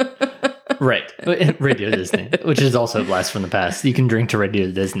 Right. Radio Disney, which is also a blast from the past. You can drink to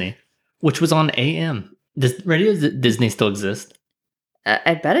Radio Disney. Which was on AM. Does Radio Disney still exist?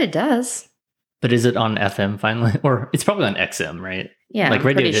 I bet it does. But is it on FM finally? Or it's probably on XM, right? Yeah, like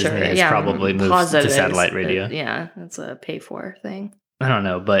Radio Disney has probably moved to satellite radio. Yeah, it's a pay-for thing. I don't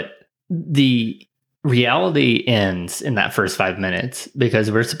know, but the reality ends in that first 5 minutes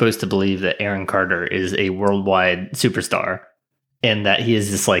because we're supposed to believe that Aaron Carter is a worldwide superstar and that he is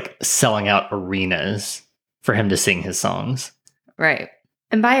just like selling out arenas for him to sing his songs. Right.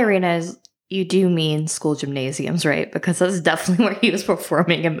 And by arenas, you do mean school gymnasiums, right? Because that's definitely where he was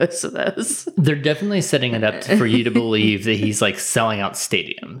performing in most of those. They're definitely setting it up for you to believe that he's like selling out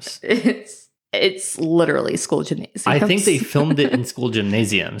stadiums. It's literally school gymnasiums. I think they filmed it in school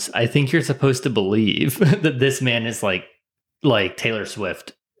gymnasiums. I think you're supposed to believe that this man is like Taylor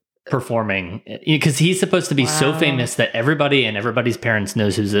Swift performing, because he's supposed to be so famous that everybody and everybody's parents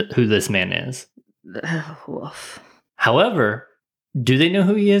knows who this man is. However, do they know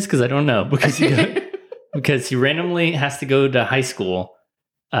who he is? Because I don't know. Because he randomly has to go to high school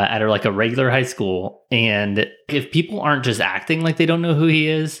at like a regular high school. And if people aren't just acting like they don't know who he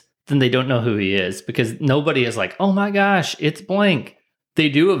is, then they don't know who he is. Because nobody is like, oh my gosh, it's blank. They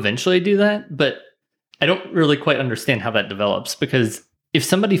do eventually do that. But I don't really quite understand how that develops. Because if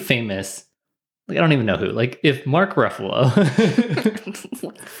somebody famous, like I don't even know who, like if Mark Ruffalo,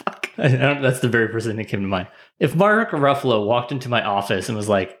 what the fuck? That's the very person that came to mind. If Mark Ruffalo walked into my office and was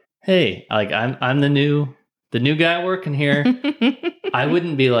like, "Hey, like I'm the new guy working here," I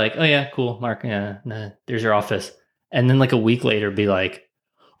wouldn't be like, "Oh yeah, cool, Mark. Yeah, nah, there's your office." And then like a week later, be like,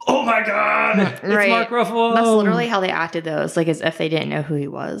 "Oh my god, it's Mark Ruffalo." That's literally how they acted, though. It's like as if they didn't know who he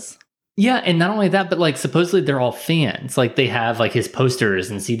was. Yeah, and not only that, but like supposedly they're all fans. Like they have like his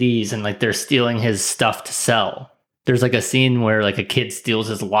posters and CDs, and like they're stealing his stuff to sell. There's like a scene where like a kid steals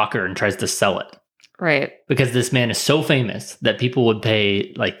his locker and tries to sell it. Right. Because this man is so famous that people would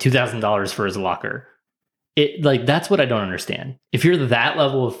pay like $2,000 for his locker. It like that's what I don't understand. If you're that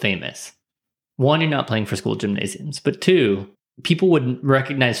level of famous, one, you're not playing for school gymnasiums, but two, people would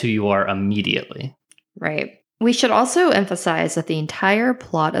recognize who you are immediately. Right. We should also emphasize that the entire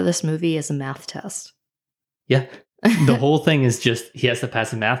plot of this movie is a math test. Yeah. The whole thing is just he has to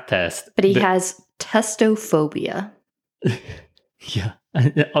pass a math test. But he has testophobia. Yeah.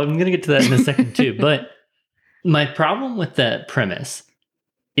 I'm going to get to that in a second too. But my problem with that premise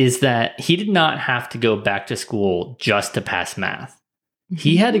is that he did not have to go back to school just to pass math.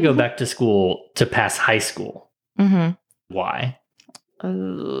 He had to go back to school to pass high school. Mm-hmm. Why?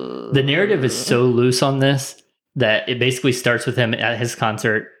 The narrative is so loose on this that it basically starts with him at his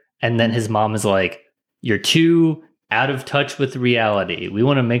concert, and then his mom is like, "You're too out of touch with reality. We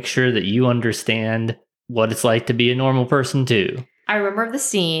want to make sure that you understand what it's like to be a normal person too." I remember the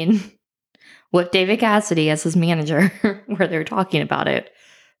scene with David Cassidy as his manager where they were talking about it,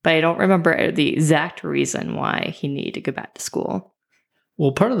 but I don't remember the exact reason why he needed to go back to school.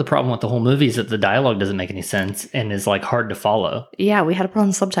 Well, part of the problem with the whole movie is that the dialogue doesn't make any sense and is like hard to follow. Yeah, we had to put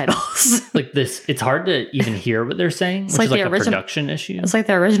on subtitles. Like this, it's hard to even hear what they're saying, which is like a production issue. It's like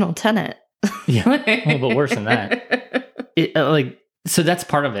the original Tenet. Yeah, a little bit worse than that. So that's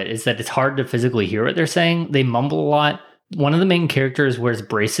part of it, is that it's hard to physically hear what they're saying. They mumble a lot. One of the main characters wears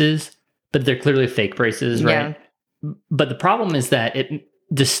braces, but they're clearly fake braces, right? Yeah. But the problem is that it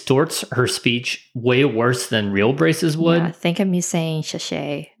distorts her speech way worse than real braces would. Yeah, think of me saying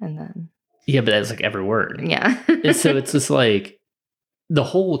sachet and then... Yeah, but that's like every word. Yeah. So it's just like, the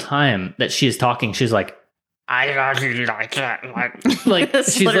whole time that she is talking, she's like, I love you like that. Like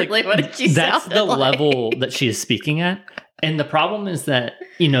that's she's like, what she that's the like. level that she is speaking at. And the problem is that,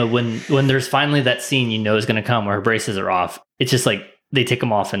 you know, when there's finally that scene you know is going to come where her braces are off, it's just like they take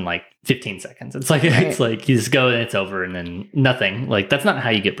them off in like 15 seconds. It's like, right. It's like you just go and it's over and then nothing. Like that's not how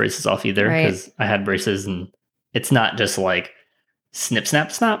you get braces off either, because I had braces and it's not just like snip,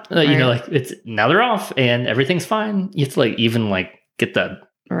 snap, snap. You know, like it's now they're off and everything's fine. You have to like even like get the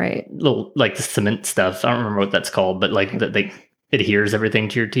little like the cement stuff. I don't remember what that's called, but like that they adheres everything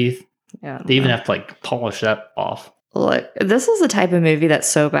to your teeth. Yeah, they even have to like polish that off. Look, this is the type of movie that's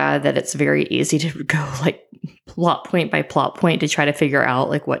so bad that it's very easy to go like plot point by plot point to try to figure out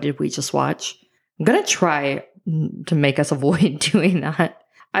like what did we just watch. I'm gonna try to make us avoid doing that.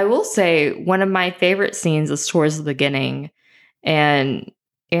 I will say one of my favorite scenes is towards the beginning, and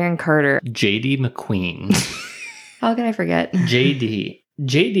Aaron Carter, JD McQueen. How can I forget?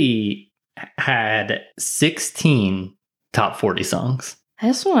 JD had 16 top 40 songs. I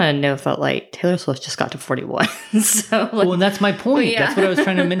just want to know if that like Taylor Swift just got to 41. So like, well, and that's my point. Yeah. That's what I was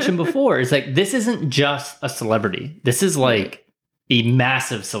trying to mention before. Is like this isn't just a celebrity. This is like a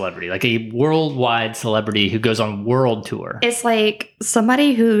massive celebrity, like a worldwide celebrity who goes on world tour. It's like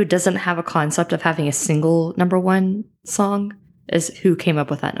somebody who doesn't have a concept of having a single number one song is who came up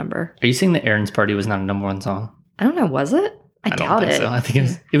with that number. Are you saying that Aaron's Party was not a number one song? I don't know. Was it? I doubt it. So. I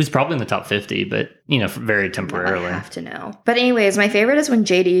think it was probably in the top 50, but you know, very temporarily. I have to know. But anyways, my favorite is when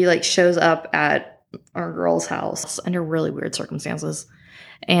JD like shows up at our girl's house under really weird circumstances,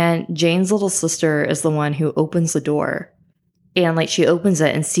 and Jane's little sister is the one who opens the door, and like she opens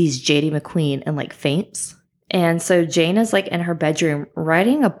it and sees JD McQueen and like faints. And so Jane is like in her bedroom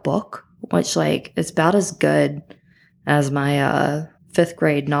writing a book, which like is about as good as my 5th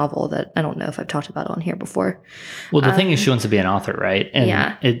grade novel that I don't know if I've talked about on here before. Well, the thing is she wants to be an author, right? And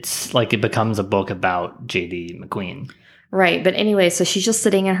yeah. It's like it becomes a book about JD McQueen. Right. But anyway, so she's just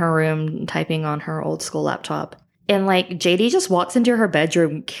sitting in her room typing on her old school laptop. And like JD just walks into her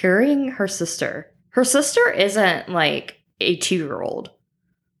bedroom carrying her sister. Her sister isn't like a 2-year-old.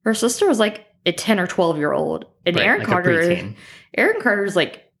 Her sister is like a 10 or 12-year-old. And right, Aaron Carter is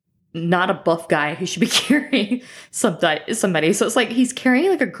like not a buff guy who should be carrying somebody. So it's like he's carrying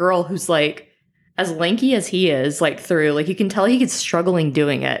like a girl who's like as lanky as he is, like through, like you can tell he's struggling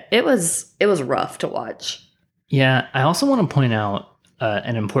doing it. It was rough to watch. Yeah. I also want to point out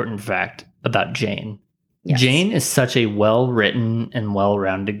an important fact about Jane. Yes. Jane is such a well-written and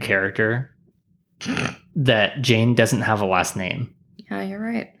well-rounded character that Jane doesn't have a last name. Yeah, you're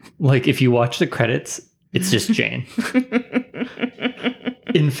right. Like if you watch the credits, it's just Jane.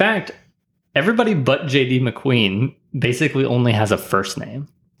 In fact, everybody but JD McQueen basically only has a first name.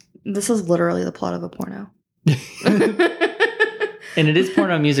 This is literally the plot of a porno. And it is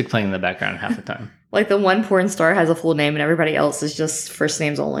porno music playing in the background half the time. Like the one porn star has a full name and everybody else is just first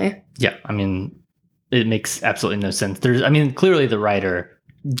names only. Yeah, I mean, it makes absolutely no sense. Clearly the writer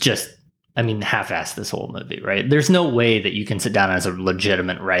just, half-assed this whole movie, right? There's no way that you can sit down as a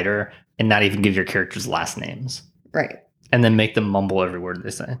legitimate writer and not even give your characters last names. Right. And then make them mumble every word they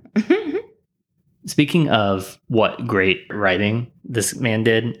say. Speaking of what great writing this man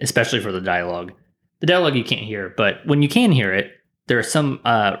did, especially for the dialogue. The dialogue you can't hear, but when you can hear it, there are some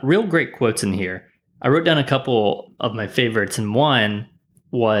real great quotes in here. I wrote down a couple of my favorites, and one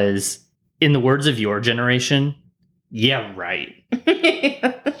was, in the words of your generation, yeah, right.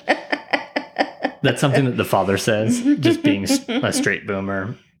 That's something that the father says, just being a straight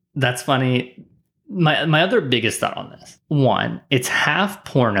boomer. That's funny. My other biggest thought on this, one, it's half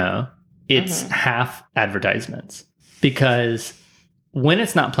porno, it's half advertisements. Because when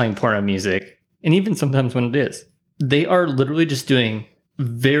it's not playing porno music, and even sometimes when it is, they are literally just doing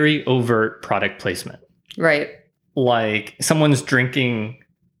very overt product placement. Right. Like someone's drinking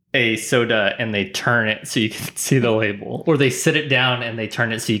a soda and they turn it so you can see the label, or they sit it down and they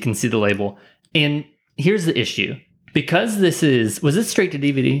turn it so you can see the label. And here's the issue. Because was it straight to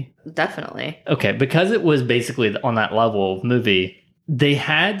DVD? Definitely. Okay, because it was basically on that level of movie, they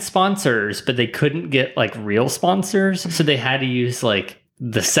had sponsors, but they couldn't get like real sponsors. So they had to use like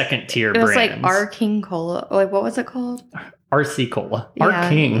the second tier brands. It was like R King Cola. Like, what was it called? RC Cola. Yeah, R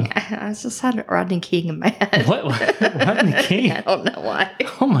King. I just had Rodney King in my head. What? Rodney King? I don't know why.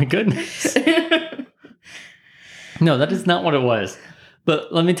 Oh my goodness. No, that is not what it was.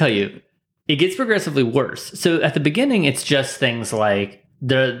 But let me tell you, it gets progressively worse. So at the beginning, it's just things like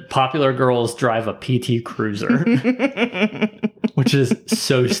the popular girls drive a PT Cruiser, which is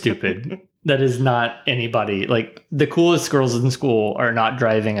so stupid. That is not anybody. Like, the coolest girls in school are not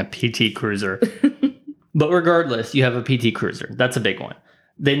driving a PT Cruiser. But regardless, you have a PT Cruiser. That's a big one.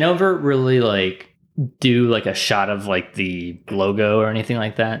 They never really like do like a shot of like the logo or anything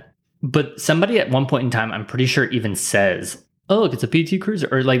like that. But somebody at one point in time, I'm pretty sure, even says, "Oh, look, it's a PT Cruiser,"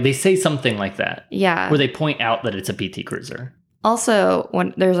 or like they say something like that. Yeah, where they point out that it's a PT Cruiser. Also,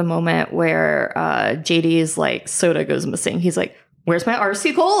 when there's a moment where JD's like soda goes missing, he's like, "Where's my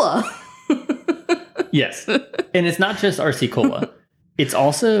RC Cola?" Yes, and it's not just RC Cola. It's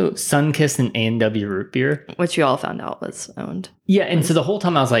also Sunkist and A&W root beer, which we all found out was owned. Yeah, and so the whole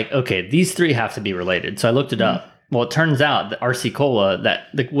time I was like, okay, these three have to be related. So I looked it up. Well, it turns out that RC Cola,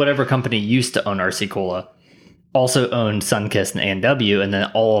 whatever company used to own RC Cola, also owned Sunkist and A&W, and then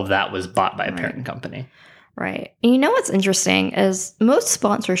all of that was bought by a parent company. Right. And you know what's interesting is most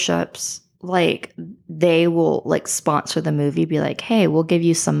sponsorships, like, they will like sponsor the movie, be like, "Hey, we'll give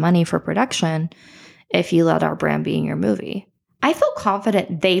you some money for production if you let our brand be in your movie." I feel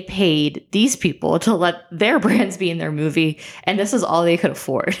confident they paid these people to let their brands be in their movie, and this is all they could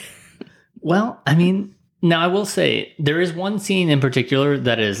afford. Well, I mean, now I will say there is one scene in particular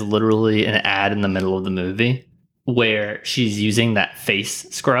that is literally an ad in the middle of the movie where she's using that face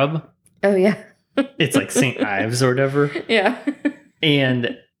scrub. Oh, yeah. It's like St. Ives or whatever. Yeah.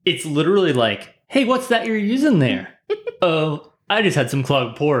 And it's literally like, "Hey, what's that you're using there?" "Oh, I just had some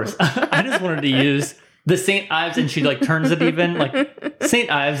clogged pores. I just wanted to use the St. Ives," and she like turns it even like St.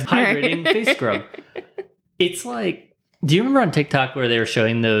 Ives hydrating face scrub. It's like, do you remember on TikTok where they were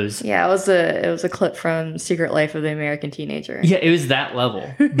showing those? Yeah, it was a clip from Secret Life of the American Teenager. Yeah, it was that level,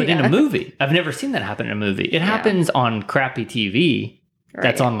 but in a movie. I've never seen that happen in a movie. It happens on crappy TV. Right.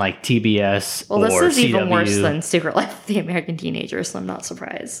 That's on like TBS. Well, this is CW. Even worse than Secret Life of the American Teenager, so I'm not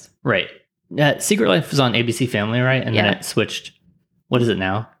surprised. Right. Secret Life was on ABC Family, right? And then it switched. What is it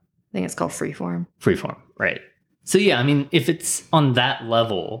now? I think it's called Freeform. Freeform, right. So yeah, I mean, if it's on that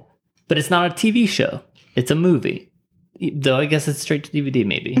level, but it's not a TV show, it's a movie. Though I guess it's straight to DVD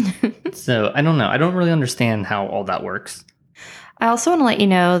maybe. So I don't know. I don't really understand how all that works. I also want to let you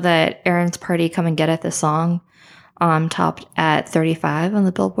know that Aaron's Party Come and Get It, the song, topped at 35 on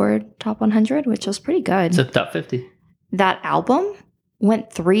the Billboard Top 100, which was pretty good. So top 50. That album went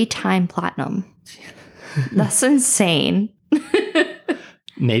 3-time platinum. That's insane.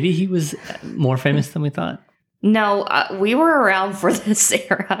 Maybe he was more famous than we thought. No, we were around for this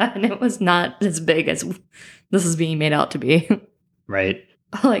era, and it was not as big as this is being made out to be. Right.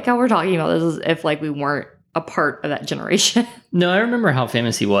 Like how we're talking about this as if like we weren't a part of that generation. No, I remember how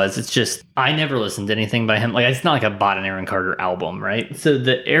famous he was. It's just, I never listened to anything by him. Like, it's not like I bought an Aaron Carter album, right? So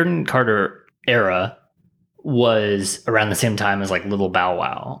the Aaron Carter era was around the same time as like Little Bow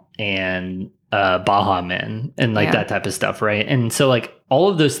Wow and Baha Men and like that type of stuff, right? And so like all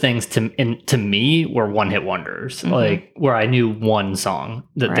of those things to me were one-hit wonders, like where I knew one song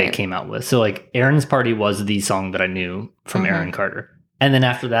that they came out with. So like Aaron's Party was the song that I knew from Aaron Carter. And then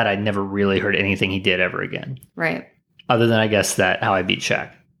after that, I never really heard anything he did ever again. Right. Other than, I guess, that How I Beat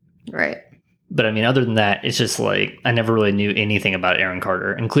Shaq. Right. But I mean, other than that, it's just like I never really knew anything about Aaron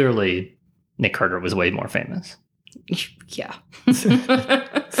Carter. And clearly, Nick Carter was way more famous. Yeah.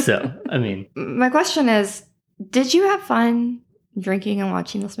 So, I mean. My question is, did you have fun drinking and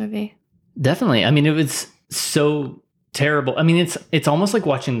watching this movie? Definitely. I mean, it was so terrible. I mean, it's almost like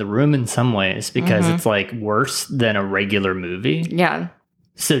watching The Room in some ways because it's like worse than a regular movie. Yeah.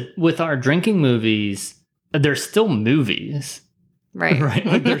 So with our drinking movies, they're still movies. Right. Right.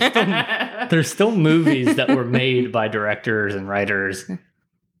 Like there's still movies that were made by directors and writers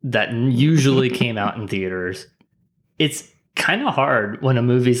that usually came out in theaters. It's kind of hard when a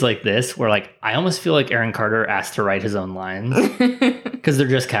movie's like this, where like I almost feel like Aaron Carter asked to write his own lines because they're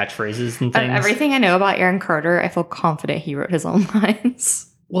just catchphrases and things. Everything I know about Aaron Carter, I feel confident he wrote his own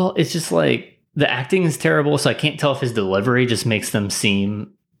lines. Well, it's just like the acting is terrible, so I can't tell if his delivery just makes them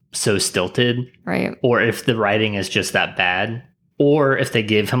seem so stilted, right? Or if the writing is just that bad, or if they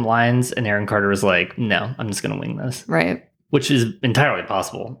gave him lines and Aaron Carter was like, "No, I'm just going to wing this," right? Which is entirely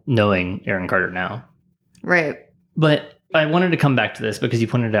possible, knowing Aaron Carter now, right? But I wanted to come back to this because you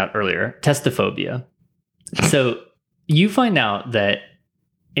pointed it out earlier, testophobia. So you find out that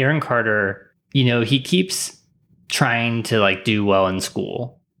Aaron Carter, he keeps trying to like do well in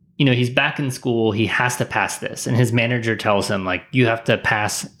school. He's back in school. He has to pass this. And his manager tells him like, you have to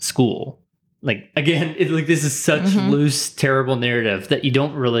pass school. Like, again, this is such loose, terrible narrative that you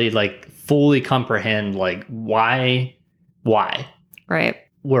don't really like fully comprehend like why. Right.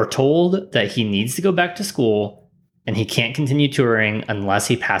 We're told that he needs to go back to school and he can't continue touring unless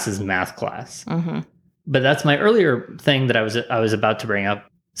he passes math class. Mm-hmm. But that's my earlier thing that I was about to bring up.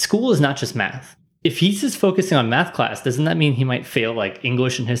 School is not just math. If he's just focusing on math class, doesn't that mean he might fail like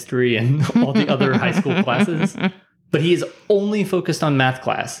English and history and all the other high school classes? But he is only focused on math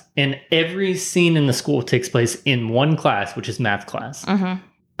class. And every scene in the school takes place in one class, which is math class. Mm-hmm.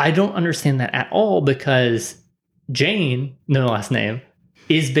 I don't understand that at all because Jane, no last name,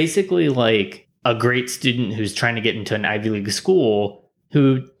 is basically like a great student who's trying to get into an Ivy League school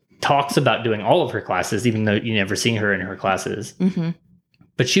who talks about doing all of her classes, even though you never see her in her classes. Mm-hmm.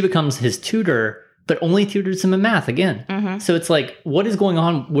 But she becomes his tutor, but only tutors him in math again. Mm-hmm. So it's like, what is going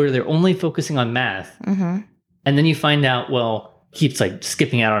on where they're only focusing on math? Mm-hmm. And then you find out, well, he keeps like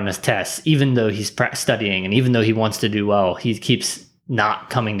skipping out on his tests, even though he's studying and even though he wants to do well, he keeps not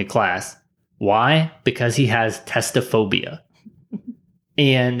coming to class. Why? Because he has testophobia.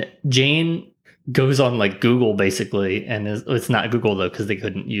 And Jane goes on like Google basically, and it's not Google though, because they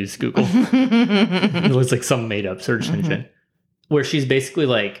couldn't use Google. It was like some made up search engine. Where she's basically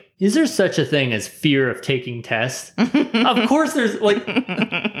like, is there such a thing as fear of taking tests? Of course there's like,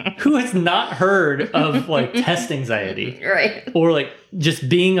 who has not heard of like test anxiety? Right. Or like just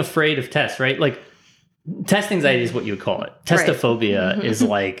being afraid of tests, right? Like test anxiety is what you would call it. Testophobia right. is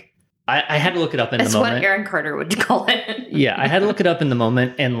like, I had to look it up in the moment. That's what Aaron Carter would call it. Yeah, I had to look it up in the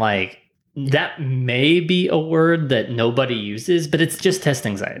moment and like, that may be a word that nobody uses, but it's just test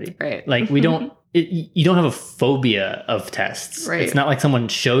anxiety. Right. Like we don't, you don't have a phobia of tests. Right. It's not like someone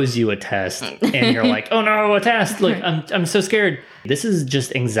shows you a test and you're like, oh no, a test. Like I'm so scared. This is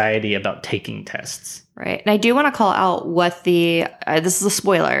just anxiety about taking tests. Right. And I do want to call out what this is a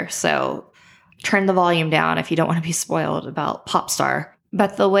spoiler. So turn the volume down if you don't want to be spoiled about Popstar.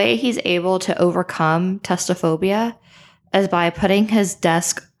 But the way he's able to overcome testophobia is by putting his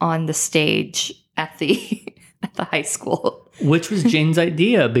desk on the stage at the high school. Which was Jane's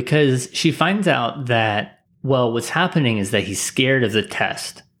idea because she finds out that, well, what's happening is that he's scared of the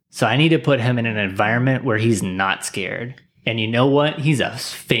test. So I need to put him in an environment where he's not scared. And you know what? He's a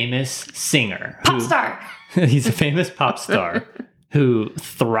famous singer. Pop star. He's a famous pop star who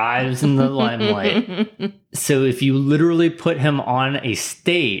thrives in the limelight. So if you literally put him on a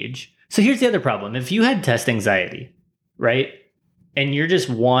stage. So here's the other problem. If you had test anxiety, right? And you're just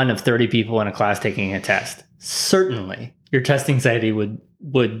one of 30 people in a class taking a test, certainly your test anxiety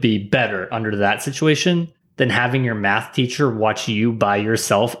would be better under that situation than having your math teacher watch you by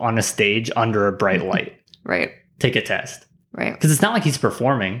yourself on a stage under a bright light. Right. Take a test. Right. Because it's not like he's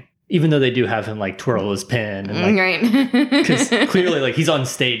performing, even though they do have him like twirl his pen. And, like, right. Because clearly like he's on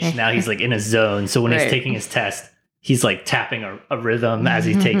stage now, he's like in a zone. So when right. he's taking his test, he's like tapping a rhythm as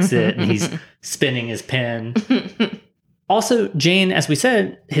he takes it and he's spinning his pen. Also, Jane, as we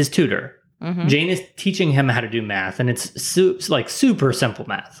said, his tutor. Mm-hmm. Jane is teaching him how to do math, and it's super simple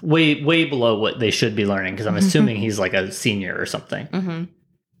math, way below what they should be learning, because I'm assuming he's like a senior or something. Mm-hmm.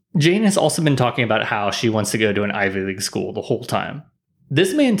 Jane has also been talking about how she wants to go to an Ivy League school the whole time.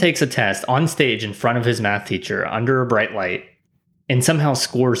 This man takes a test on stage in front of his math teacher under a bright light and somehow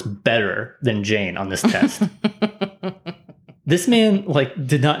scores better than Jane on this test. This man like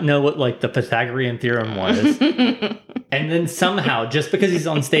did not know what like the Pythagorean theorem was. And then somehow, just because he's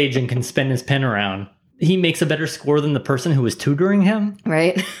on stage and can spin his pen around, he makes a better score than the person who was tutoring him.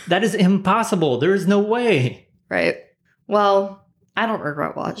 Right. That is impossible. There is no way. Right. Well, I don't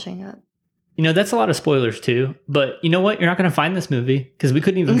regret watching it. That's a lot of spoilers too. But you know what? You're not going to find this movie because we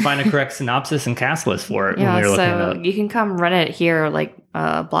couldn't even find a correct synopsis and cast list for it when we were looking it up. You can come rent it here, like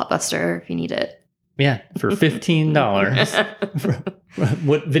Blockbuster, if you need it. Yeah, for $15.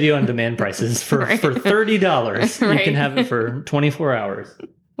 What video on demand prices for $30? Right. You can have it for 24 hours.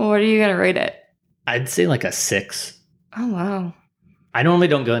 What are you gonna rate it? I'd say like a 6. Oh wow. I normally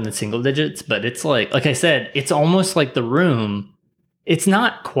don't go in the single digits, but it's like I said, it's almost like The Room. It's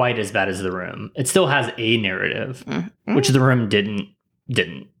not quite as bad as The Room. It still has a narrative, which The Room didn't.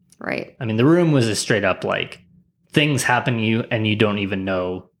 Right. I mean, The Room was a straight up like things happen to you and you don't even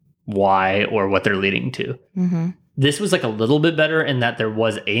know why or what they're leading to. Mm-hmm. This was like a little bit better in that there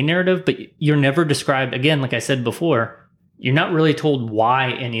was a narrative, but you're never described, again, like I said before, you're not really told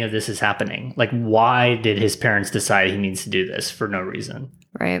why any of this is happening. Like, why did his parents decide he needs to do this for no reason?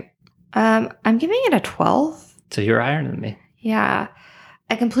 Right. I'm giving it a 12. So you're higher than me. Yeah.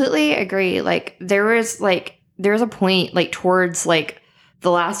 I completely agree. Like, there was a point like towards like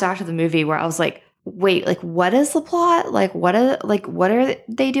the last act of the movie where I was like, wait, like what is the plot? Like what are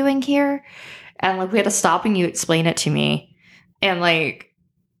they doing here? And like we had to stop and you explain it to me. And like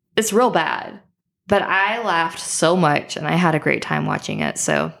it's real bad. But I laughed so much and I had a great time watching it.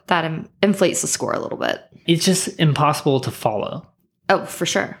 So that inflates the score a little bit. It's just impossible to follow. Oh, for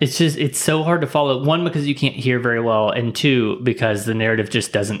sure. It's so hard to follow. One, because you can't hear very well. And two, because the narrative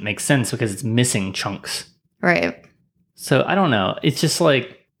just doesn't make sense because it's missing chunks. Right. So I don't know. It's just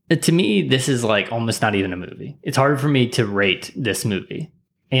like, to me, this is like almost not even a movie. It's hard for me to rate this movie.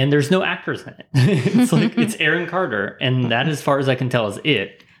 And there's no actors in it. It's like, it's Aaron Carter. And that, as far as I can tell, is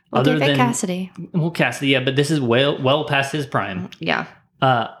it. Well, David Cassidy. Well, Cassidy, yeah, but this is well past his prime. Yeah.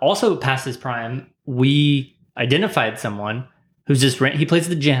 Also past his prime, we identified someone who's just he plays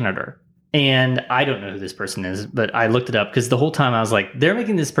the janitor. And I don't know who this person is, but I looked it up because the whole time I was like, they're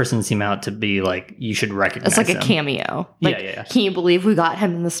making this person seem out to be like, you should recognize him. It's like a cameo. Like, yeah. Can you believe we got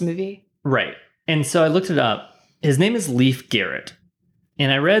him in this movie? Right. And so I looked it up. His name is Leif Garrett.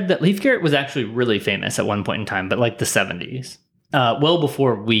 And I read that Leif Garrett was actually really famous at one point in time, but like the 70s. Well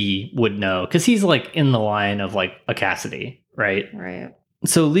before we would know, because he's like in the line of like a Cassidy, right? Right.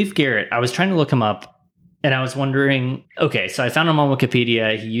 So Leif Garrett, I was trying to look him up and I was wondering, okay, so I found him on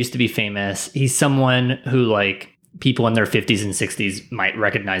Wikipedia. He used to be famous. He's someone who like people in their 50s and 60s might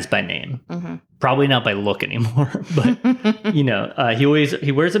recognize by name. Mm-hmm. Probably not by look anymore, but he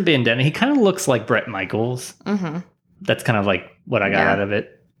wears a bandana. He kind of looks like Bret Michaels. Mm-hmm. That's kind of like what I got out of it.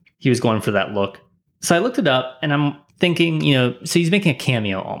 He was going for that look. So I looked it up and I'm thinking, so he's making a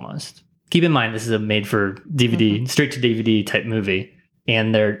cameo almost. Keep in mind, this is a made for DVD, straight to DVD type movie.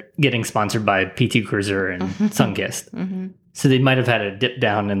 And they're getting sponsored by PT Cruiser and Sunkist. Mm-hmm. So they might have had a dip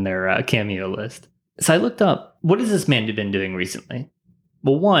down in their cameo list. So I looked up, what has this man been doing recently?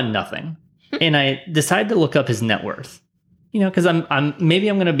 Well, one, nothing. And I decided to look up his net worth. Because I'm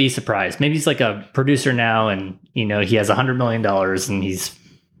going to be surprised. Maybe he's like a producer now and, he has $100 million and he's,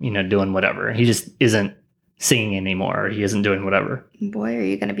 doing whatever. He just isn't singing anymore. He isn't doing whatever. Boy, are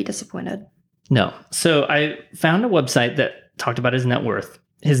you going to be disappointed. No. So I found a website that talked about his net worth.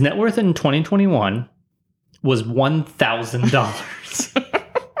 His net worth in 2021 was $1,000.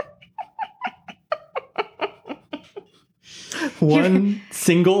 One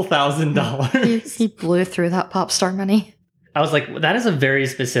single $1,000. He blew through that pop star money. I was like, that is a very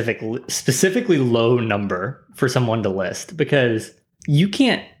specifically low number for someone to list because you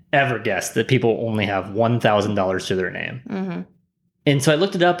can't ever guess that people only have $1,000 to their name. Mm-hmm. And so I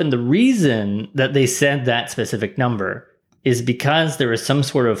looked it up, and the reason that they said that specific number is because there was some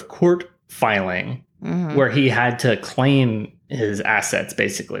sort of court filing where he had to claim his assets,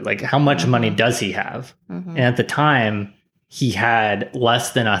 basically. Like, how much money does he have? And at the time, he had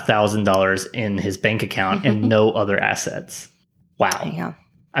less than $1,000 in his bank account and no other assets. Wow. Yeah.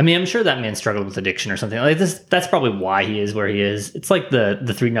 I mean, I'm sure that man struggled with addiction or something like this. That's probably why he is where he is. It's like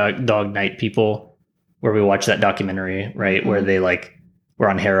the Three Dog Night people where we watched that documentary, right? Where they like were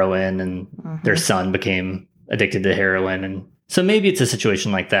on heroin and their son became addicted to heroin. And so maybe it's a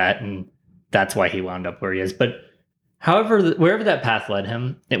situation like that. And that's why he wound up where he is. But however, wherever that path led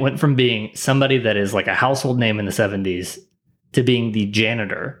him, it went from being somebody that is like a household name in the 70s to being the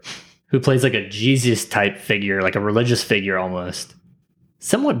janitor who plays like a Jesus type figure, like a religious figure almost.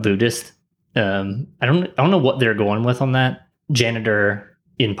 Somewhat Buddhist. I don't know what they're going with on that. Janitor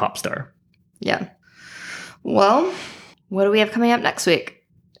in Popstar. Yeah. Well, what do we have coming up next week?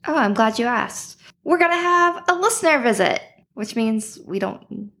 Oh, I'm glad you asked. We're going to have a listener visit, which means we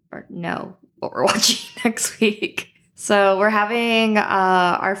don't know what we're watching next week. So we're having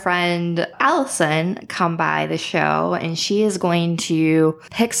our friend Allison come by the show, and she is going to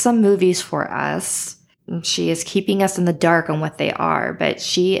pick some movies for us. She is keeping us in the dark on what they are, but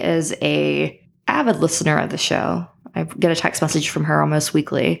she is a avid listener of the show. I get a text message from her almost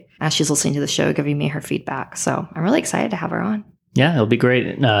weekly as she's listening to the show, giving me her feedback. So I'm really excited to have her on. Yeah, it'll be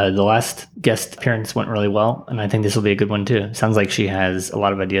great. The last guest appearance went really well, and I think this will be a good one too. Sounds like she has a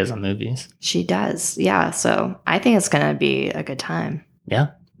lot of ideas on movies. She does. Yeah. So I think it's going to be a good time. Yeah.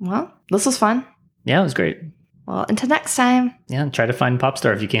 Well, this was fun. Yeah, it was great. Well, until next time. Yeah, try to find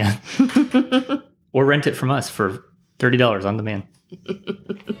Popstar if you can. Or rent it from us for $30 on demand.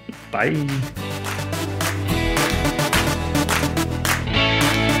 Bye.